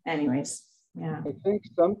 anyways, yeah. I think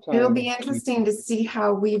sometimes it'll be interesting to see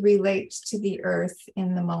how we relate to the earth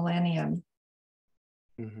in the millennium.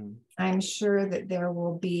 Mm-hmm. I'm sure that there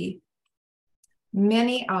will be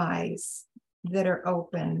many eyes that are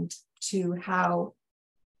opened to how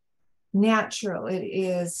natural it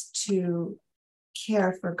is to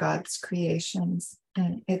care for God's creations.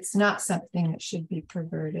 And it's not something that should be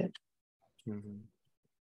perverted. Mm-hmm.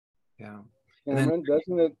 Yeah. Cameron,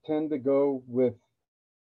 doesn't it tend to go with,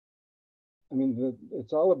 I mean,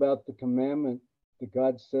 it's all about the commandment that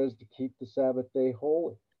God says to keep the Sabbath day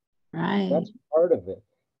holy. Right. That's part of it.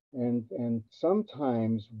 And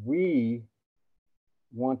sometimes we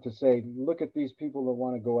want to say, look at these people that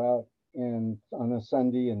want to go out and on a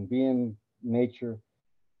Sunday and be in nature.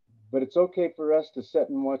 But it's okay for us to sit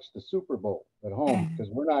and watch the Super Bowl at home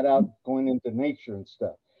because we're not out going into nature and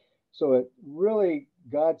stuff. So it really,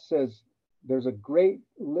 God says there's a great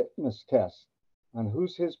litmus test on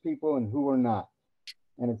who's his people and who are not.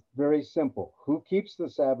 And it's very simple. Who keeps the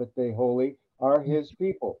Sabbath day holy are his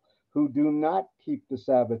people. Who do not keep the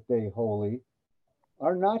Sabbath day holy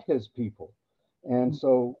are not his people. And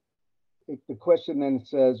so the question then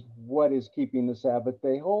says, what is keeping the Sabbath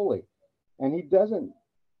day holy? And he doesn't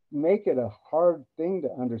make it a hard thing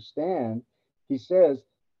to understand. He says,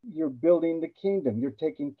 you're building the kingdom. You're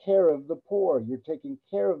taking care of the poor. You're taking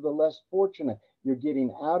care of the less fortunate. You're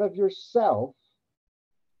getting out of yourself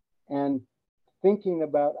and thinking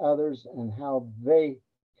about others and how they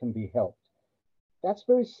can be helped. That's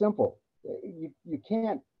very simple. You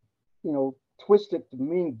can't, twist it to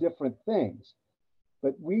mean different things,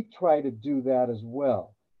 but we try to do that as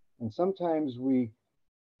well. And sometimes we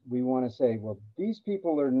want to say, well, these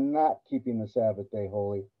people are not keeping the Sabbath day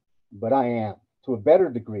holy, but I am to a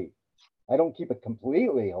better degree. I don't keep it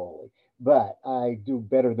completely holy, but I do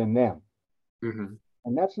better than them. Mm-hmm.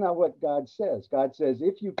 And that's not what God says. God says,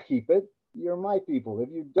 if you keep it, you're my people. If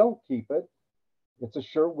you don't keep it, it's a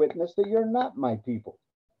sure witness that you're not my people.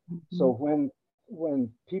 So when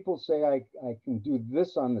people say I can do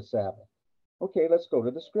this on the Sabbath, okay, let's go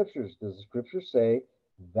to the scriptures. Does the scripture say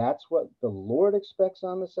that's what the Lord expects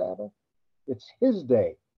on the Sabbath? It's his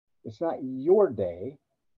day. It's not your day.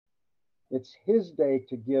 It's his day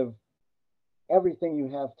to give everything you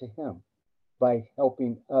have to him by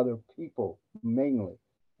helping other people mainly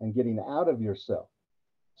and getting out of yourself.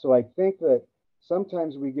 So I think that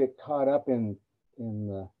sometimes we get caught up in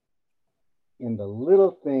the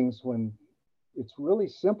little things when it's really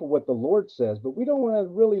simple what the Lord says, but we don't want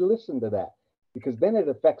to really listen to that because then it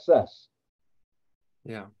affects us.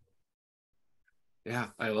 Yeah. Yeah,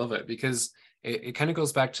 I love it because it kind of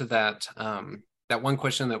goes back to that that one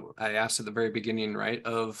question that I asked at the very beginning, right?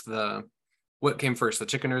 Of what came first, the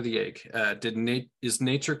chicken or the egg? Is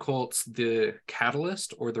nature cults the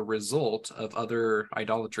catalyst or the result of other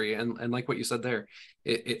idolatry? And like what you said there,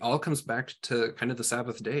 it all comes back to kind of the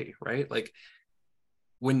Sabbath day, right? Like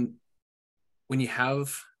when you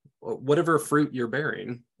have whatever fruit you're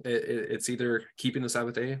bearing, it's either keeping the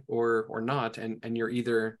Sabbath day or not, and you're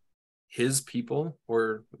either his people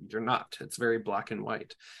or you're not. It's very black and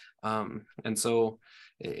white. And so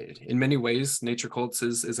in many ways, nature cults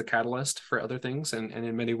is a catalyst for other things, and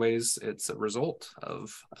in many ways it's a result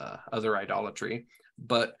of other idolatry.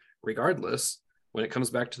 But regardless, when it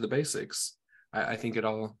comes back to the basics, I think it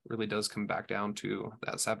all really does come back down to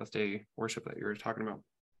that Sabbath day worship that you were talking about.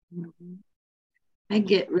 I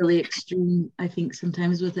get really extreme, I think,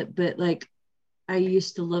 sometimes with it, but like I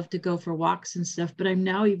used to love to go for walks and stuff, but I'm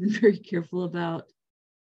now even very careful about,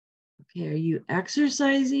 okay, are you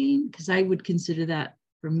exercising? Because I would consider that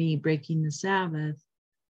for me breaking the Sabbath.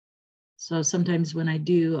 So sometimes when I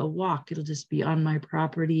do a walk, it'll just be on my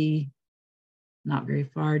property, not very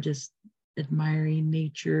far, just admiring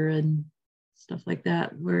nature and stuff like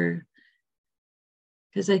that.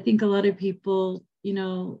 Because I think a lot of people,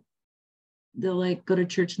 they'll like go to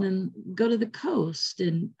church and then go to the coast.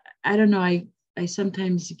 And I don't know, I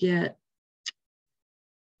sometimes get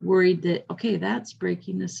worried that, okay, that's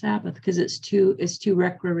breaking the Sabbath because it's too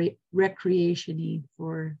recreation-y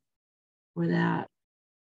for that.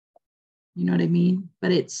 You know what I mean?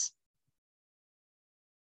 But it's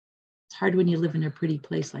hard when you live in a pretty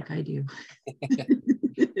place like I do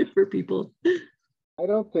for people. I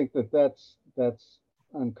don't think that's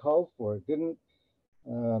uncalled for. Didn't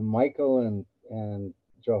Michael and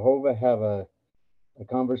Jehovah have a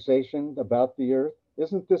conversation about the earth?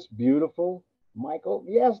 Isn't this beautiful, Michael?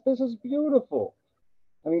 Yes, this is beautiful.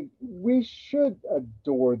 I mean, we should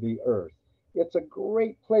adore the earth. It's a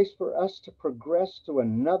great place for us to progress to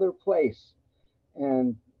another place,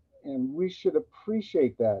 and we should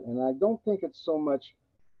appreciate that. And I don't think it's so much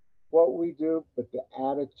what we do, but the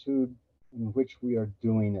attitude in which we are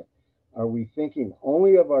doing it. Are we thinking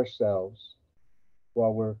only of ourselves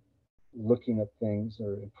while we're looking at things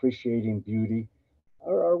or appreciating beauty?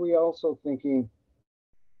 Or are we also thinking,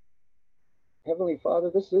 Heavenly Father,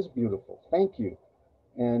 this is beautiful. Thank you.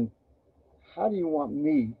 And how do you want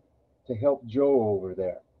me to help Joe over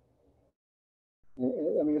there?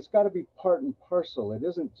 I mean, it's got to be part and parcel. It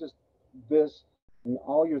isn't just this, and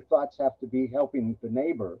all your thoughts have to be helping the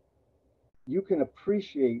neighbor. You can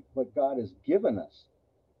appreciate what God has given us,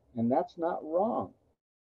 and that's not wrong.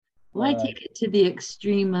 Well, I take it to the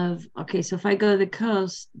extreme of, okay, so if I go to the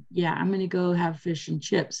coast, yeah, I'm going to go have fish and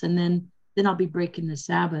chips, and then I'll be breaking the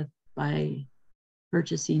Sabbath by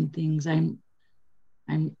purchasing things. I'm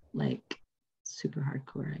like super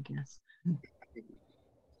hardcore, I guess.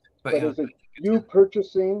 But is it you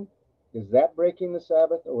purchasing? Is that breaking the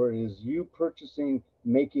Sabbath, or is you purchasing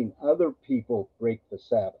making other people break the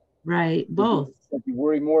Sabbath? Right, both. Do you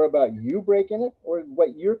worry more about you breaking it, or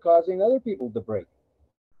what you're causing other people to break?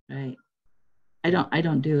 Right. I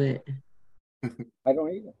don't do it. I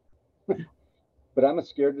don't either. But I'm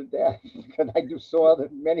scared to death because I do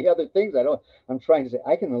many other things. I'm trying to say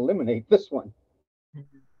I can eliminate this one.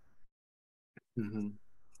 Mm-hmm.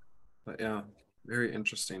 But yeah, very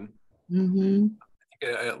interesting. Mm-hmm. I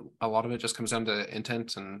think a lot of it just comes down to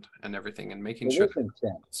intent and everything, and making It sure is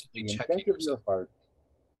intent. The intent of your heart.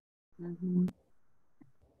 Mm-hmm.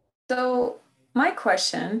 So my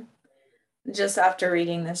question, just after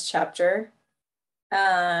reading this chapter,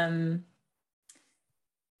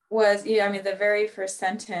 was, the very first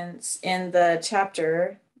sentence in the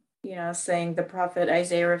chapter, saying the prophet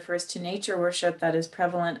Isaiah refers to nature worship that is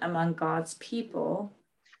prevalent among God's people.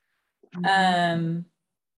 And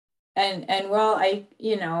while I,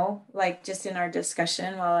 like just in our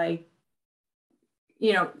discussion, I'm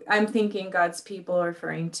thinking God's people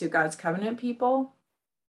referring to God's covenant people,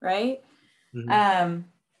 right? Mhm.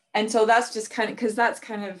 And so that's just kind of, because that's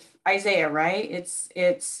kind of Isaiah, right? It's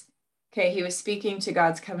okay, he was speaking to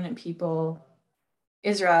God's covenant people,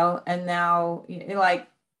 Israel, and now like,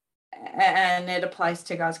 and it applies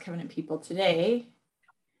to God's covenant people today.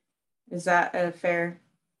 Is that a fair?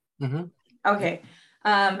 Mm-hmm. Okay.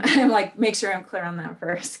 I'm like, make sure I'm clear on that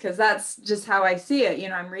first, because that's just how I see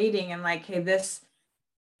it. I'm reading and like, hey, this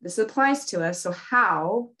applies to us. So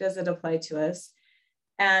how does it apply to us?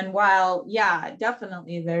 And while, yeah,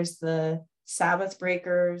 definitely there's the Sabbath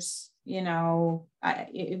breakers,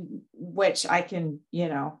 which I can,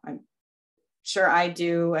 I'm sure I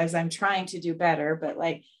do as I'm trying to do better, but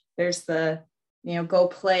like there's the, go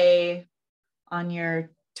play on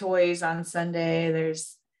your toys on Sunday.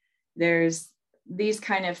 There's these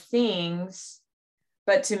kind of things.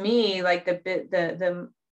 But to me, like the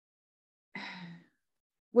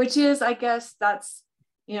which is, I guess that's,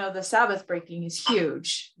 the Sabbath breaking is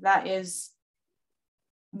huge. That is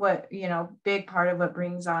what, big part of what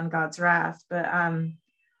brings on God's wrath. But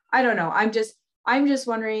I don't know. I'm just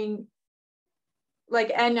wondering,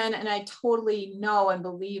 like, and I totally know and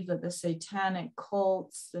believe that the satanic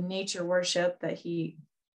cults, the nature worship that he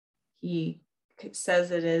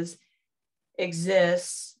says it is,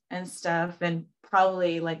 exists and stuff, and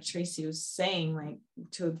probably like Tracy was saying, like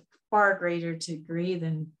to a far greater degree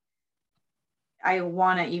than I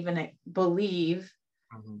want to even believe.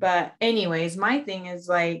 Mm-hmm. But anyways, my thing is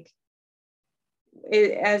like,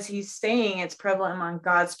 as he's saying, it's prevalent among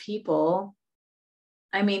God's people.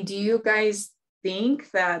 I mean, do you guys think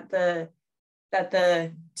that to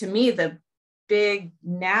me, the big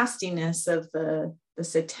nastiness of the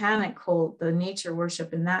satanic cult, the nature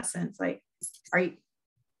worship in that sense, like,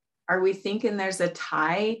 are we thinking there's a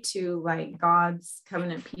tie to like God's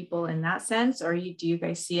covenant people in that sense? Or do you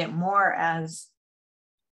guys see it more as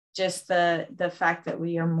just the fact that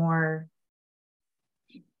we are more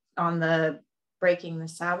on the breaking the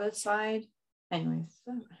Sabbath side? Anyways,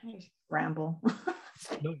 I ramble.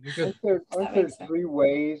 No, you're good. Aren't there three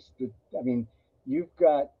ways that, I mean, you've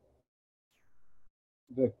got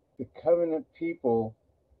the covenant people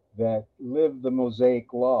that live the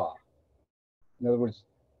Mosaic law. In other words,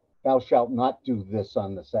 thou shalt not do this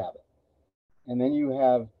on the Sabbath. And then you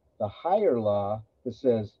have the higher law that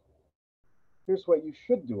says, here's what you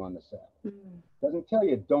should do on the Sabbath. Mm-hmm. Doesn't tell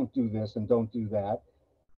you don't do this and don't do that.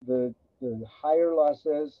 The higher law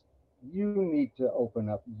says you need to open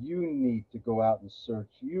up, you need to go out and search,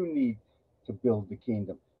 you need to build the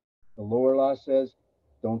kingdom. The lower law says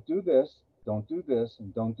don't do this, and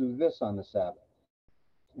don't do this on the Sabbath.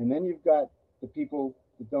 And then you've got the people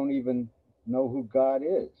that don't even know who God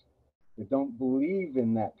is, that don't believe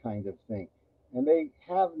in that kind of thing, and they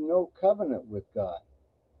have no covenant with God.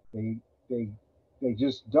 They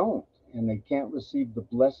just don't, and they can't receive the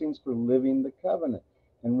blessings for living the covenant.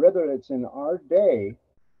 And whether it's in our day,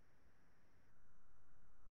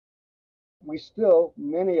 we still,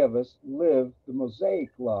 many of us, live the Mosaic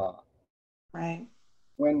law. Right.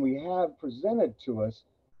 When we have presented to us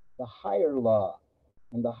the higher law,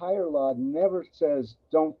 and the higher law never says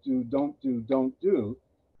don't do, don't do, don't do.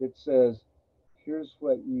 It says here's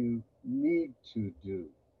what you need to do.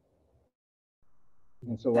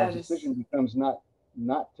 And so our decision becomes not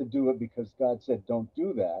to do it because God said don't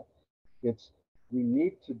do that. It's we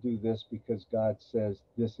need to do this because God says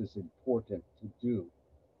this is important to do.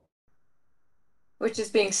 Which is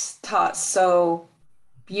being taught so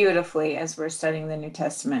beautifully as we're studying the New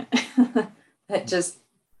Testament.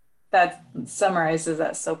 That summarizes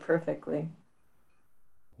that so perfectly.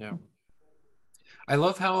 Yeah. I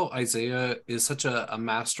love how Isaiah is such a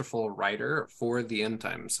masterful writer for the end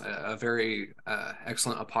times, a very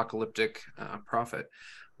excellent apocalyptic prophet,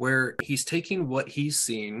 where he's taking what he's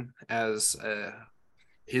seen as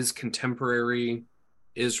his contemporary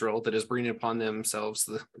Israel that is bringing upon themselves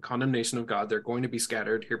the condemnation of God. They're going to be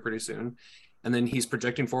scattered here pretty soon. And then he's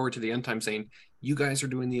projecting forward to the end time saying, you guys are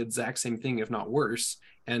doing the exact same thing, if not worse.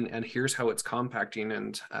 And here's how it's compacting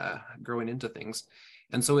and growing into things.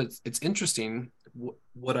 And so it's interesting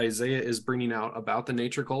what Isaiah is bringing out about the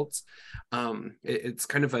nature cults. It's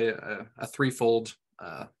kind of a threefold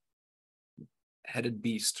headed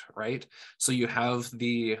beast, right? So you have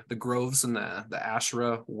the groves and the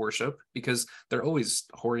Asherah worship, because they're always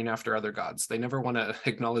whoring after other gods. They never want to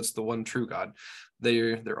acknowledge the one true God.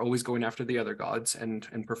 They're always going after the other gods and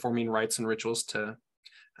performing rites and rituals to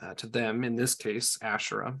them, in this case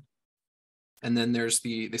Asherah. And then there's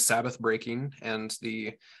the Sabbath breaking and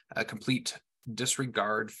the complete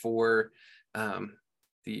disregard for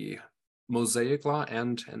the Mosaic law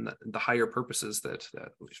and the higher purposes that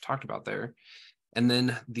we've talked about there. And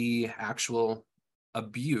then the actual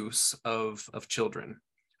abuse of children,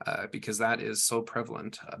 because that is so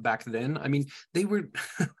prevalent back then. I mean, they were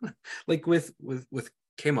like with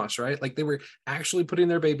Chemos, right? Like they were actually putting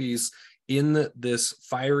their babies in this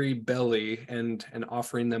fiery belly and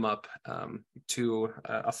offering them up to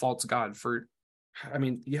a false god. For, I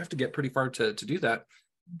mean, you have to get pretty far to do that.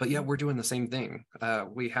 But yeah, we're doing the same thing.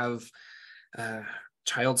 We have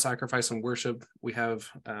child sacrifice and worship. We have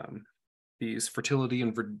these fertility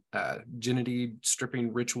and virginity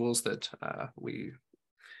stripping rituals that we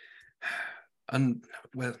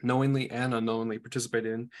knowingly and unknowingly participate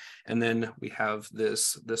in. And then we have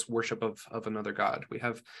this worship of another god. We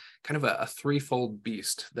have kind of a threefold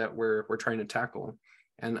beast that we're trying to tackle.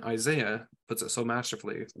 And Isaiah puts it so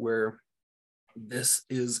masterfully, where this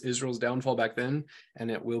is Israel's downfall back then, and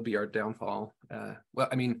it will be our downfall. Well,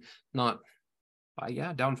 I mean, not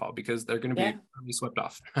downfall, because they're going to be swept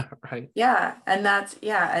off, right? Yeah, and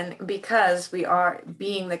and because we are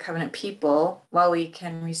being the covenant people, while we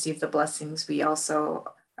can receive the blessings, we also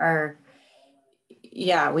are,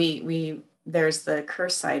 we there's the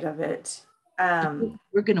curse side of it.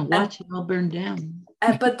 We're going to watch it all burn down.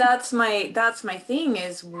 But that's my thing,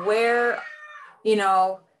 is where,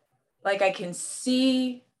 like I can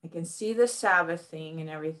see the Sabbath thing and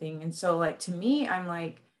everything. And so like, to me, I'm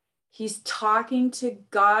like, he's talking to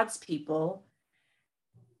God's people.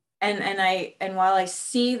 And while I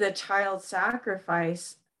see the child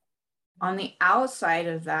sacrifice on the outside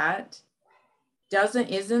of that,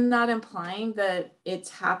 isn't that implying that it's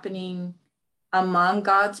happening among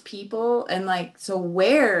God's people? And like, so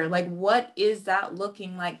where, like, what is that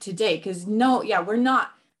looking like today? Because we're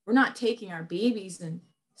not taking our babies and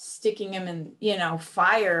sticking them in,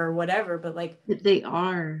 fire or whatever, but like, but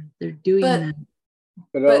they're doing that.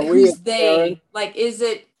 But who's they? Like, is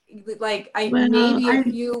it like maybe a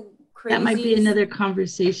few crazies? That might be another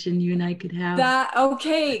conversation you and I could have.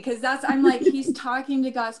 Because I'm like, he's talking to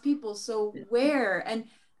God's people. So where and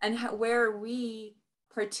where are we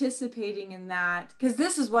participating in that? Because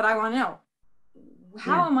this is what I want to know.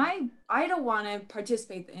 How am I? I don't want to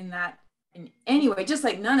participate in that in any way, just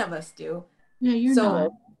like none of us do. No, you're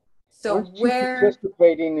not. So Aren't you where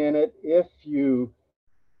participating in it if you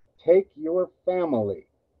take your family,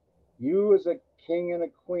 you as a king and a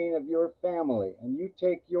queen of your family, and you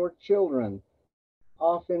take your children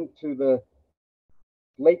off into the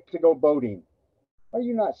lake to go boating? Are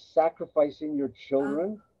you not sacrificing your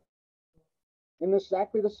children? In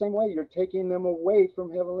exactly the same way, you're taking them away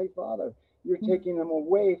from Heavenly Father. You're taking them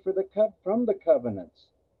away from the covenants.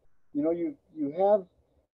 You have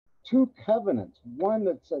two covenants, one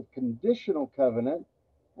that's a conditional covenant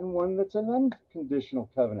and one that's an unconditional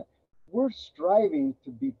covenant. We're striving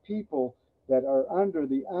to be people that are under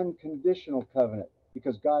the unconditional covenant,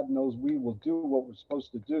 because God knows we will do what we're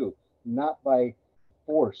supposed to do, not by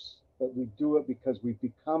force, but we do it because we've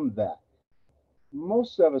become that.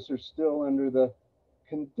 Most of us are still under the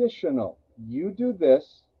conditional. You do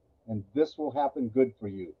this, and this will happen good for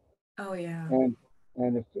you. Oh yeah.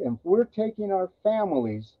 And if we're taking our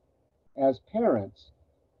families as parents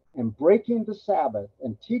and breaking the Sabbath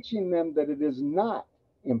and teaching them that it is not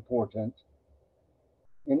important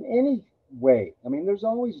in any way, I mean, there's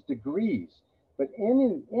always degrees, but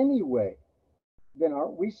in any way, then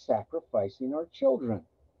aren't we sacrificing our children?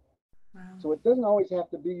 Wow. So it doesn't always have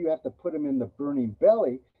to be you have to put them in the burning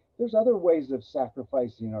belly. There's other ways of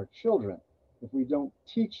sacrificing our children. If we don't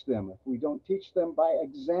teach them, if we don't teach them by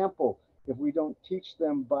example, if we don't teach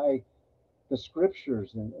them by the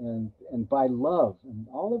scriptures and by love and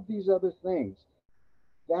all of these other things,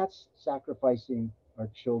 that's sacrificing our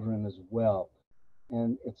children as well.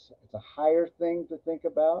 And it's a higher thing to think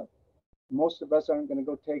about. Most of us aren't going to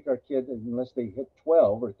go take our kids unless they hit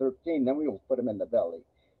 12 or 13, then we will put them in the belly.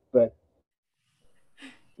 But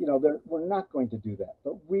we're not going to do that.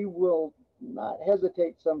 But we will not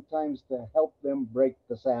hesitate sometimes to help them break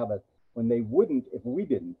the Sabbath when they wouldn't if we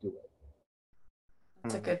didn't do it.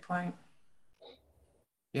 That's a good point.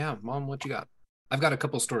 Yeah, Mom, what you got? I've got a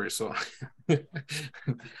couple stories, so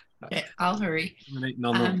Okay, I'll hurry.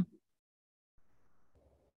 No.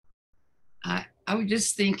 I was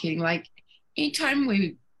just thinking, like, anytime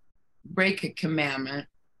we break a commandment,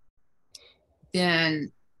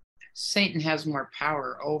 then Satan has more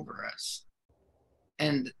power over us.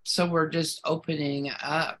 And so we're just opening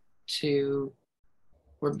up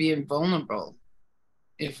we're being vulnerable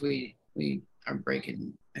if we are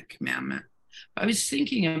breaking a commandment. I was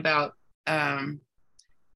thinking about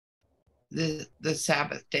the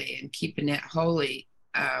Sabbath day and keeping it holy,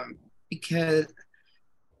 because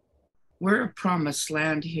we're a promised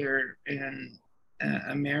land here in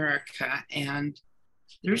America, and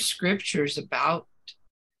there's scriptures about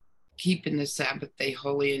keeping the Sabbath day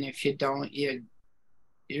holy, and if you don't,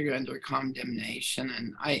 you're under condemnation.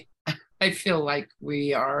 And I feel like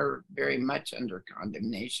we are very much under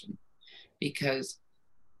condemnation because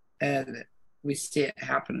we see it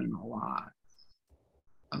happening a lot.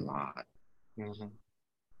 Mhm.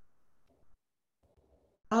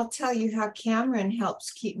 I'll tell you how Cameron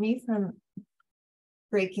helps keep me from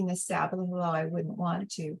breaking the Sabbath, although I wouldn't want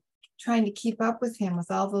to. Trying to keep up with him with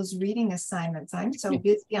all those reading assignments. I'm so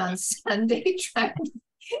busy on Sunday trying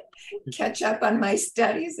to catch up on my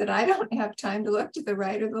studies that I don't have time to look to the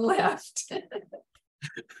right or the left.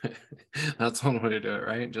 That's one way to do it,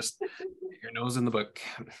 right? Just get your nose in the book.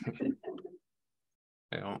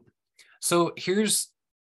 You know. So here's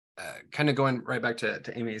kind of going right back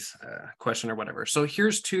to Amy's question or whatever. So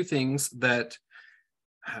here's two things that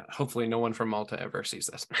hopefully no one from Malta ever sees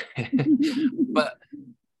this. But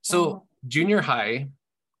so junior high,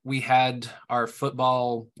 we had our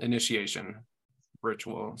football initiation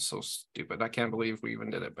ritual. So stupid. I can't believe we even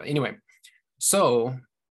did it. But anyway, so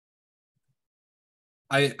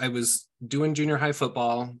I was doing junior high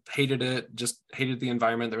football, hated it, just hated the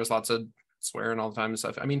environment. There was lots of swearing all the time and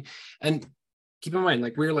stuff. I mean, and keep in mind,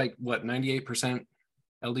 like we're like what 98%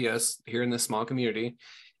 LDS here in this small community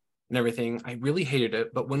and everything. I really hated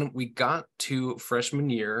it. But when we got to freshman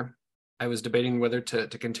year, I was debating whether to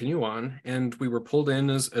continue on, and we were pulled in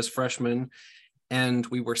as freshmen, and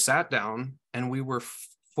we were sat down and we were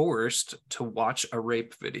forced to watch a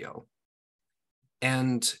rape video.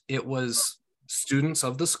 And it was students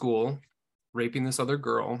of the school raping this other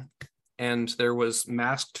girl. And there was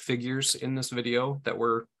masked figures in this video that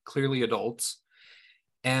were clearly adults.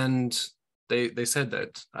 And they said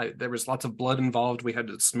that there was lots of blood involved. We had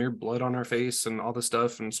to smear blood on our face and all this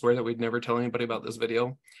stuff and swear that we'd never tell anybody about this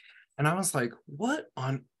video. And I was like, what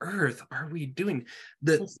on earth are we doing?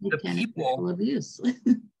 The people abuse.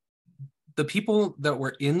 The people that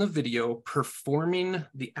were in the video performing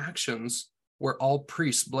the actions were all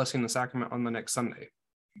priests blessing the sacrament on the next Sunday.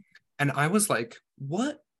 And I was like,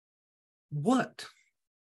 what?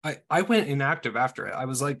 I went inactive after it. I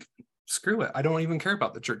was like, screw it. I don't even care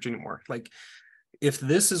about the church anymore. Like, if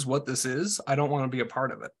this is what this is, I don't want to be a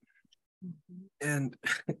part of it. And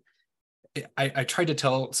I tried to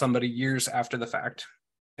tell somebody years after the fact,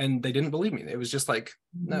 and they didn't believe me. It was just like,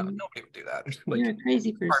 no, nobody would do that. Like, you're a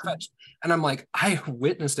crazy person. And I'm like, I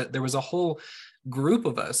witnessed it. There was a whole group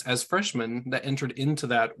of us as freshmen that entered into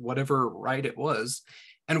that, whatever rite it was,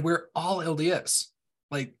 and we're all LDS.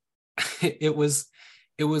 Like, it was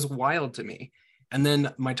wild to me. And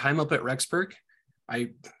then my time up at Rexburg,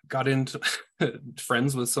 I got into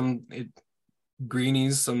friends with some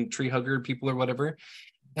greenies, some tree hugger people or whatever,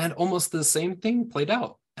 and almost the same thing played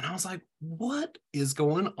out. And I was like, what is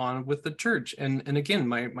going on with the church? And again,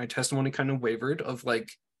 my testimony kind of wavered of like,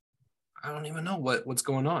 I don't even know what's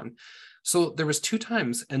going on. So there was 2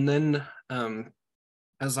 times. And then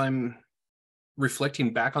as I'm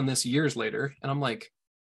reflecting back on this years later, and I'm like,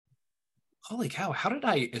 holy cow, how did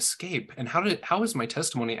I escape? And how is my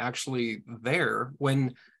testimony actually there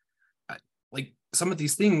when like some of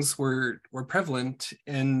these things were prevalent,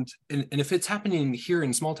 and if it's happening here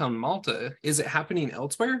in small town Malta, is it happening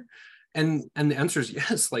elsewhere? And the answer is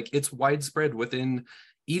yes. Like, it's widespread within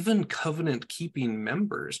even covenant keeping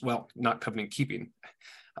members. Well, not covenant keeping,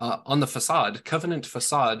 on the facade, covenant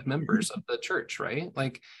facade members of the church, right?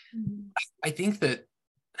 Like, I think that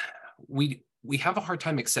we have a hard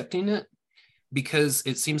time accepting it because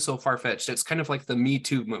it seems so far-fetched. It's kind of like the Me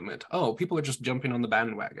Too movement. Oh, people are just jumping on the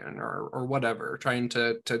bandwagon or whatever, trying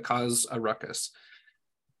to cause a ruckus.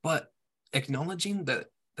 But acknowledging that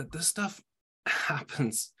this stuff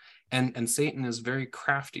happens, and Satan is very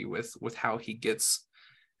crafty with how he gets.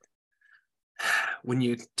 When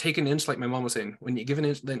you take an inch, like my mom was saying, when you give an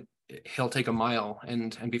inch, then he'll take a mile,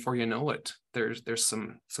 and before you know it, there's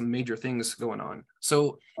some major things going on.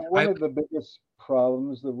 So one of the biggest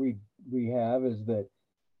problems that we have is that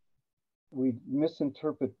we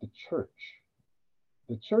misinterpret the church.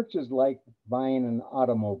 The church is like buying an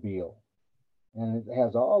automobile, and it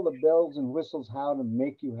has all the bells and whistles how to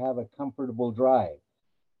make you have a comfortable drive.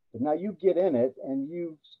 But now you get in it and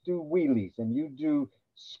you do wheelies and you do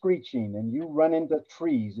screeching and you run into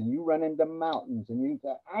trees and you run into mountains and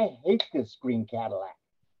I hate this green Cadillac.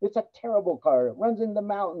 It's a terrible car. It runs into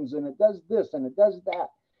mountains and it does this and it does that.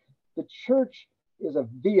 The church is a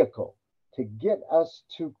vehicle to get us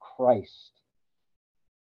to Christ.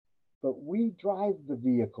 But we drive the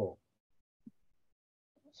vehicle.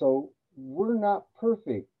 So we're not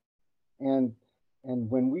perfect. And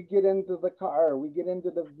when we get into the car, we get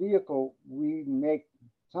into the vehicle, we make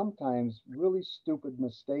sometimes really stupid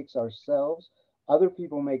mistakes ourselves, Other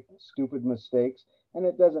people make stupid mistakes, and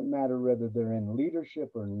it doesn't matter whether they're in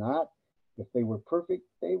leadership or not. If they were perfect,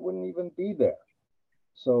 they wouldn't even be there.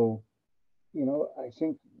 So, I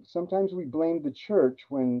think sometimes we blame the church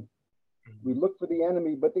when we look for the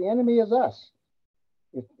enemy, but the enemy is us.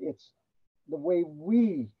 It's the way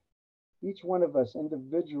we, each one of us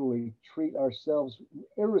individually, treat ourselves,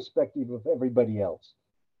 irrespective of everybody else.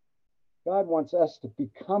 God wants us to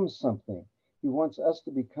become something. He wants us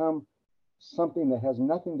to become something that has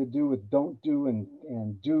nothing to do with don't do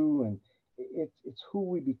and do. And it's who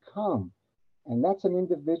we become. And that's an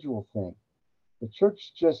individual thing. The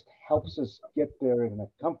church just helps us get there in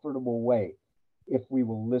a comfortable way if we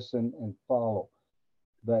will listen and follow.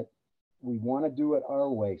 But we want to do it our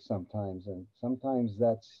way sometimes. And sometimes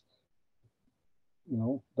that's,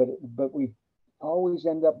 but we always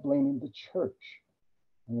end up blaming the church.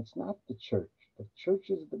 And it's not the church. The church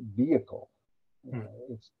is the vehicle.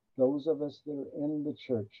 It's those of us that are in the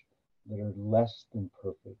church that are less than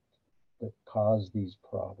perfect that cause these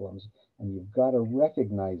problems. And you've got to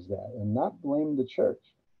recognize that and not blame the church.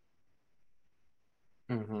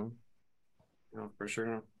 Mm-hmm. No, for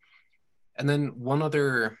sure. And then one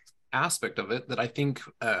other aspect of it that I think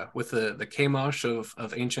with the Chemosh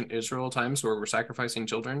of ancient Israel times where we're sacrificing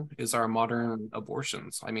children is our modern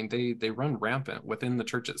abortions. I mean, they run rampant within the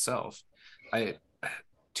church itself.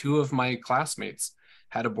 Two of my classmates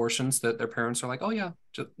had abortions that their parents are like, oh yeah,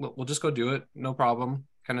 we'll just go do it, no problem,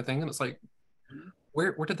 kind of thing. And it's like,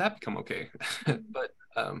 where did that become okay? But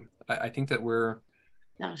I think that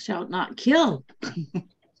thou shalt not kill.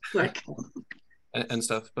 Like and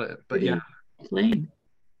stuff. But yeah. Plain.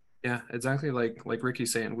 Yeah, exactly. Like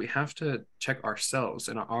Ricky's saying, we have to check ourselves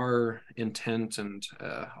and our intent and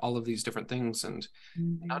all of these different things, and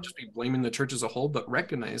not just be blaming the church as a whole, but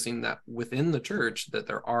recognizing that within the church that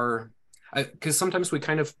there are, because sometimes we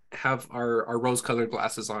kind of have our rose-colored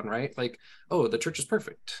glasses on, right? Like, oh, the church is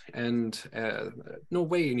perfect, and no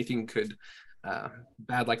way anything could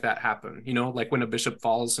bad like that happen. Like when a bishop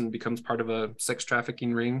falls and becomes part of a sex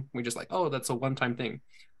trafficking ring, we just like, oh, that's a one-time thing.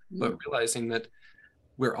 But realizing that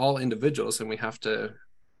we're all individuals and we have to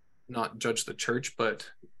not judge the church,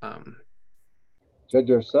 but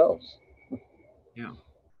judge ourselves.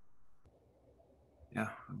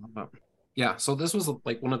 Yeah. So this was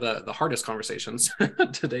like one of the hardest conversations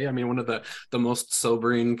today. I mean, one of the most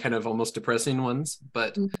sobering, kind of almost depressing ones,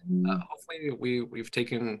 but hopefully we've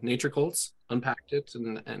taken nature cults, unpacked it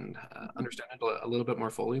and understand it a little bit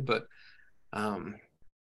more fully. But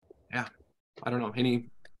yeah, I don't know,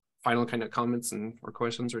 any final kind of comments or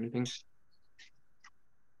questions or anything?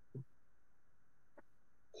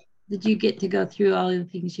 Did you get to go through all of the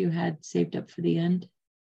things you had saved up for the end,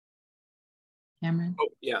 Cameron? Oh,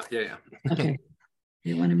 yeah. Okay.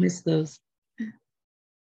 You want to miss those.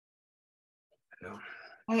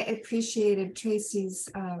 I appreciated Tracy's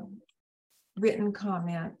written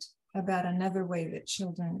comment about another way that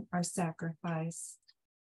children are sacrificed.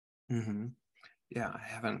 Mm-hmm. Yeah, I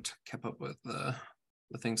haven't kept up with the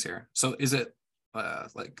things here. So is it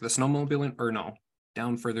like the snowmobiling or no,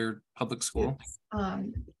 down further public school?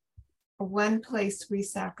 One place we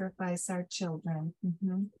sacrifice our children.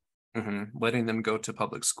 Letting them go to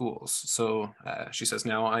public schools. So she says,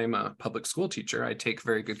 now I'm a public school teacher. I take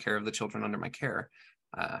very good care of the children under my care.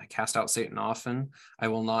 I cast out Satan often. I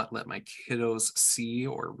will not let my kiddos see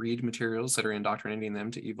or read materials that are indoctrinating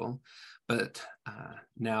them to evil. But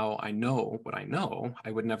now I know what I know.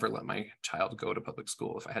 I would never let my child go to public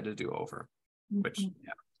school if I had to do over. Which,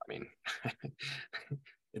 yeah, I mean,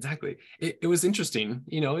 exactly. It was interesting.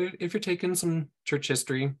 If you're taking some church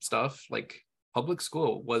history stuff, like public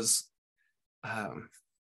school was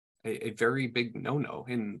a very big no-no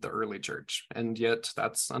in the early church. And yet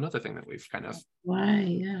that's another thing that we've kind of... Why,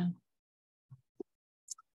 yeah.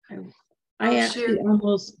 I actually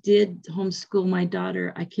almost did homeschool my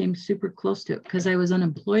daughter. I came super close to it because I was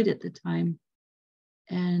unemployed at the time.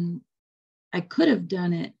 And I could have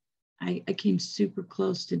done it. I came super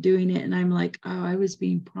close to doing it. And I'm like, oh, I was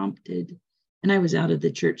being prompted. And I was out of the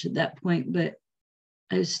church at that point, but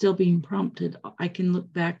I was still being prompted. I can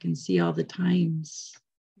look back and see all the times.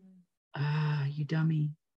 Ah, you dummy.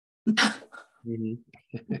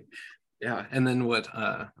 Yeah. And then what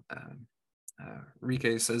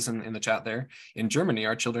Rike says in the chat there, in Germany,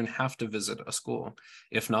 our children have to visit a school.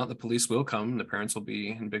 If not, the police will come. The parents will be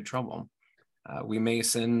in big trouble. We may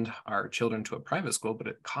send our children to a private school, but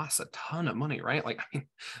it costs a ton of money, right? Like, I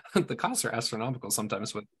mean, the costs are astronomical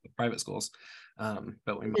sometimes with private schools.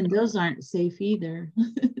 But those aren't safe either.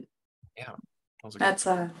 Yeah. That's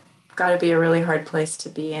got to be a really hard place to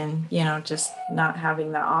be in, just not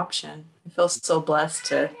having that option. I feel so blessed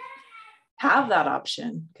to have that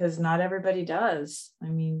option, because not everybody does. I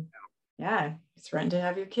mean, yeah, you threaten to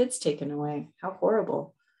have your kids taken away. How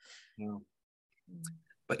horrible. Yeah.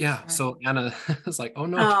 But yeah, so Anna is like, oh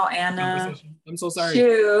no, Oh, Anna, I'm so sorry.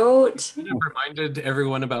 shoot. I reminded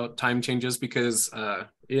everyone about time changes because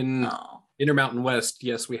in Oh. Intermountain West,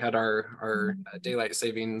 yes, we had our daylight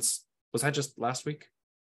savings. Was that just last week?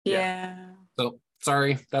 Yeah. So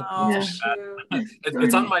sorry,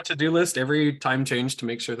 it's on my to-do list every time change to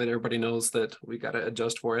make sure that everybody knows that we got to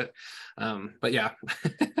adjust for it. But yeah,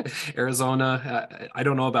 Arizona, I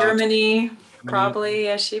don't know about Germany. Probably.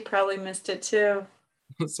 Yeah, she probably missed it too.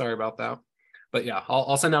 Sorry about that. But yeah,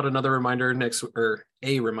 I'll send out another reminder next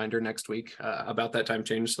week about that time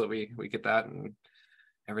change so that we get that and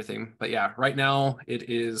everything. But yeah, right now it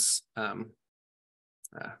is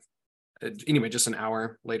anyway, just an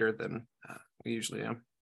hour later than we usually am.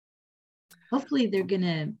 Hopefully they're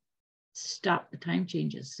gonna stop the time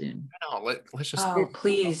changes soon. No, let's just. Oh,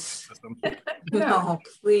 please. No,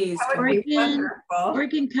 please. That would be wonderful.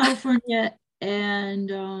 Oregon, California,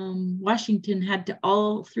 and Washington had to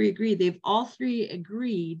all three agree. They've all three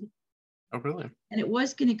agreed. Oh, really? And it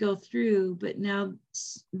was going to go through, but now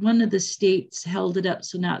one of the states held it up.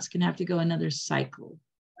 So now it's going to have to go another cycle.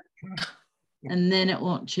 And then it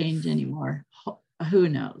won't change anymore. Who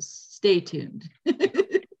knows? Stay tuned.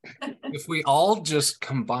 If we all just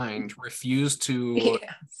combined refuse to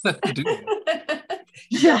do it.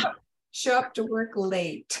 Yeah. Show up to work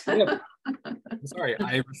late. Sorry,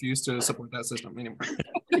 I refuse to support that system anymore.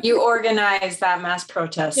 You organize that mass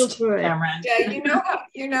protest, Cameron. Yeah,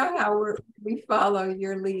 you know how we follow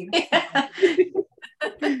your lead.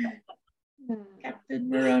 Captain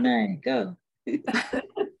Moroni, go.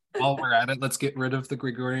 While we're at it, let's get rid of the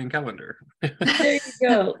Gregorian calendar. There you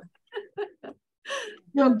go.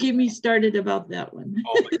 Don't get me started about that one.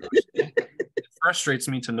 Oh my gosh. It frustrates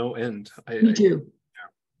me to no end. Me too.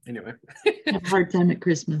 Anyway. I have a hard time at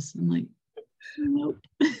Christmas. I'm like, nope.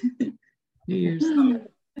 New Year's.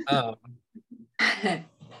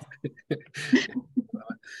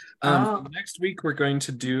 Next week we're going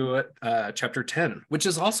to do chapter 10, which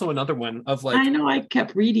is also another one of like. I know, I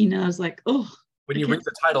kept reading and I was like, oh. When you read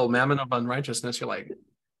the title, Mammon of Unrighteousness, you're like,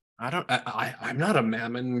 I'm not a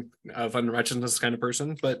mammon of unrighteousness kind of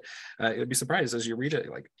person, but you'll be surprised as you read it,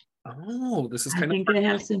 like, oh, this is kind of. I think I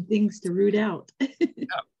have some things to root out. Yeah,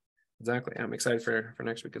 exactly. I'm excited for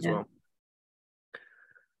next week as well.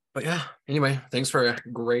 But yeah, anyway, thanks for a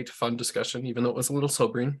great, fun discussion, even though it was a little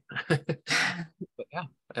sobering. But yeah,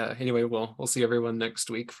 anyway, we'll see everyone next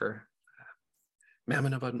week for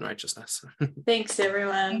Mammon of Unrighteousness. Thanks,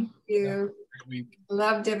 everyone. Thank you.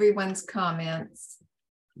 Loved everyone's comments.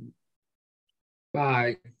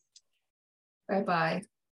 Bye. Bye-bye.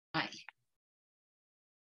 Bye.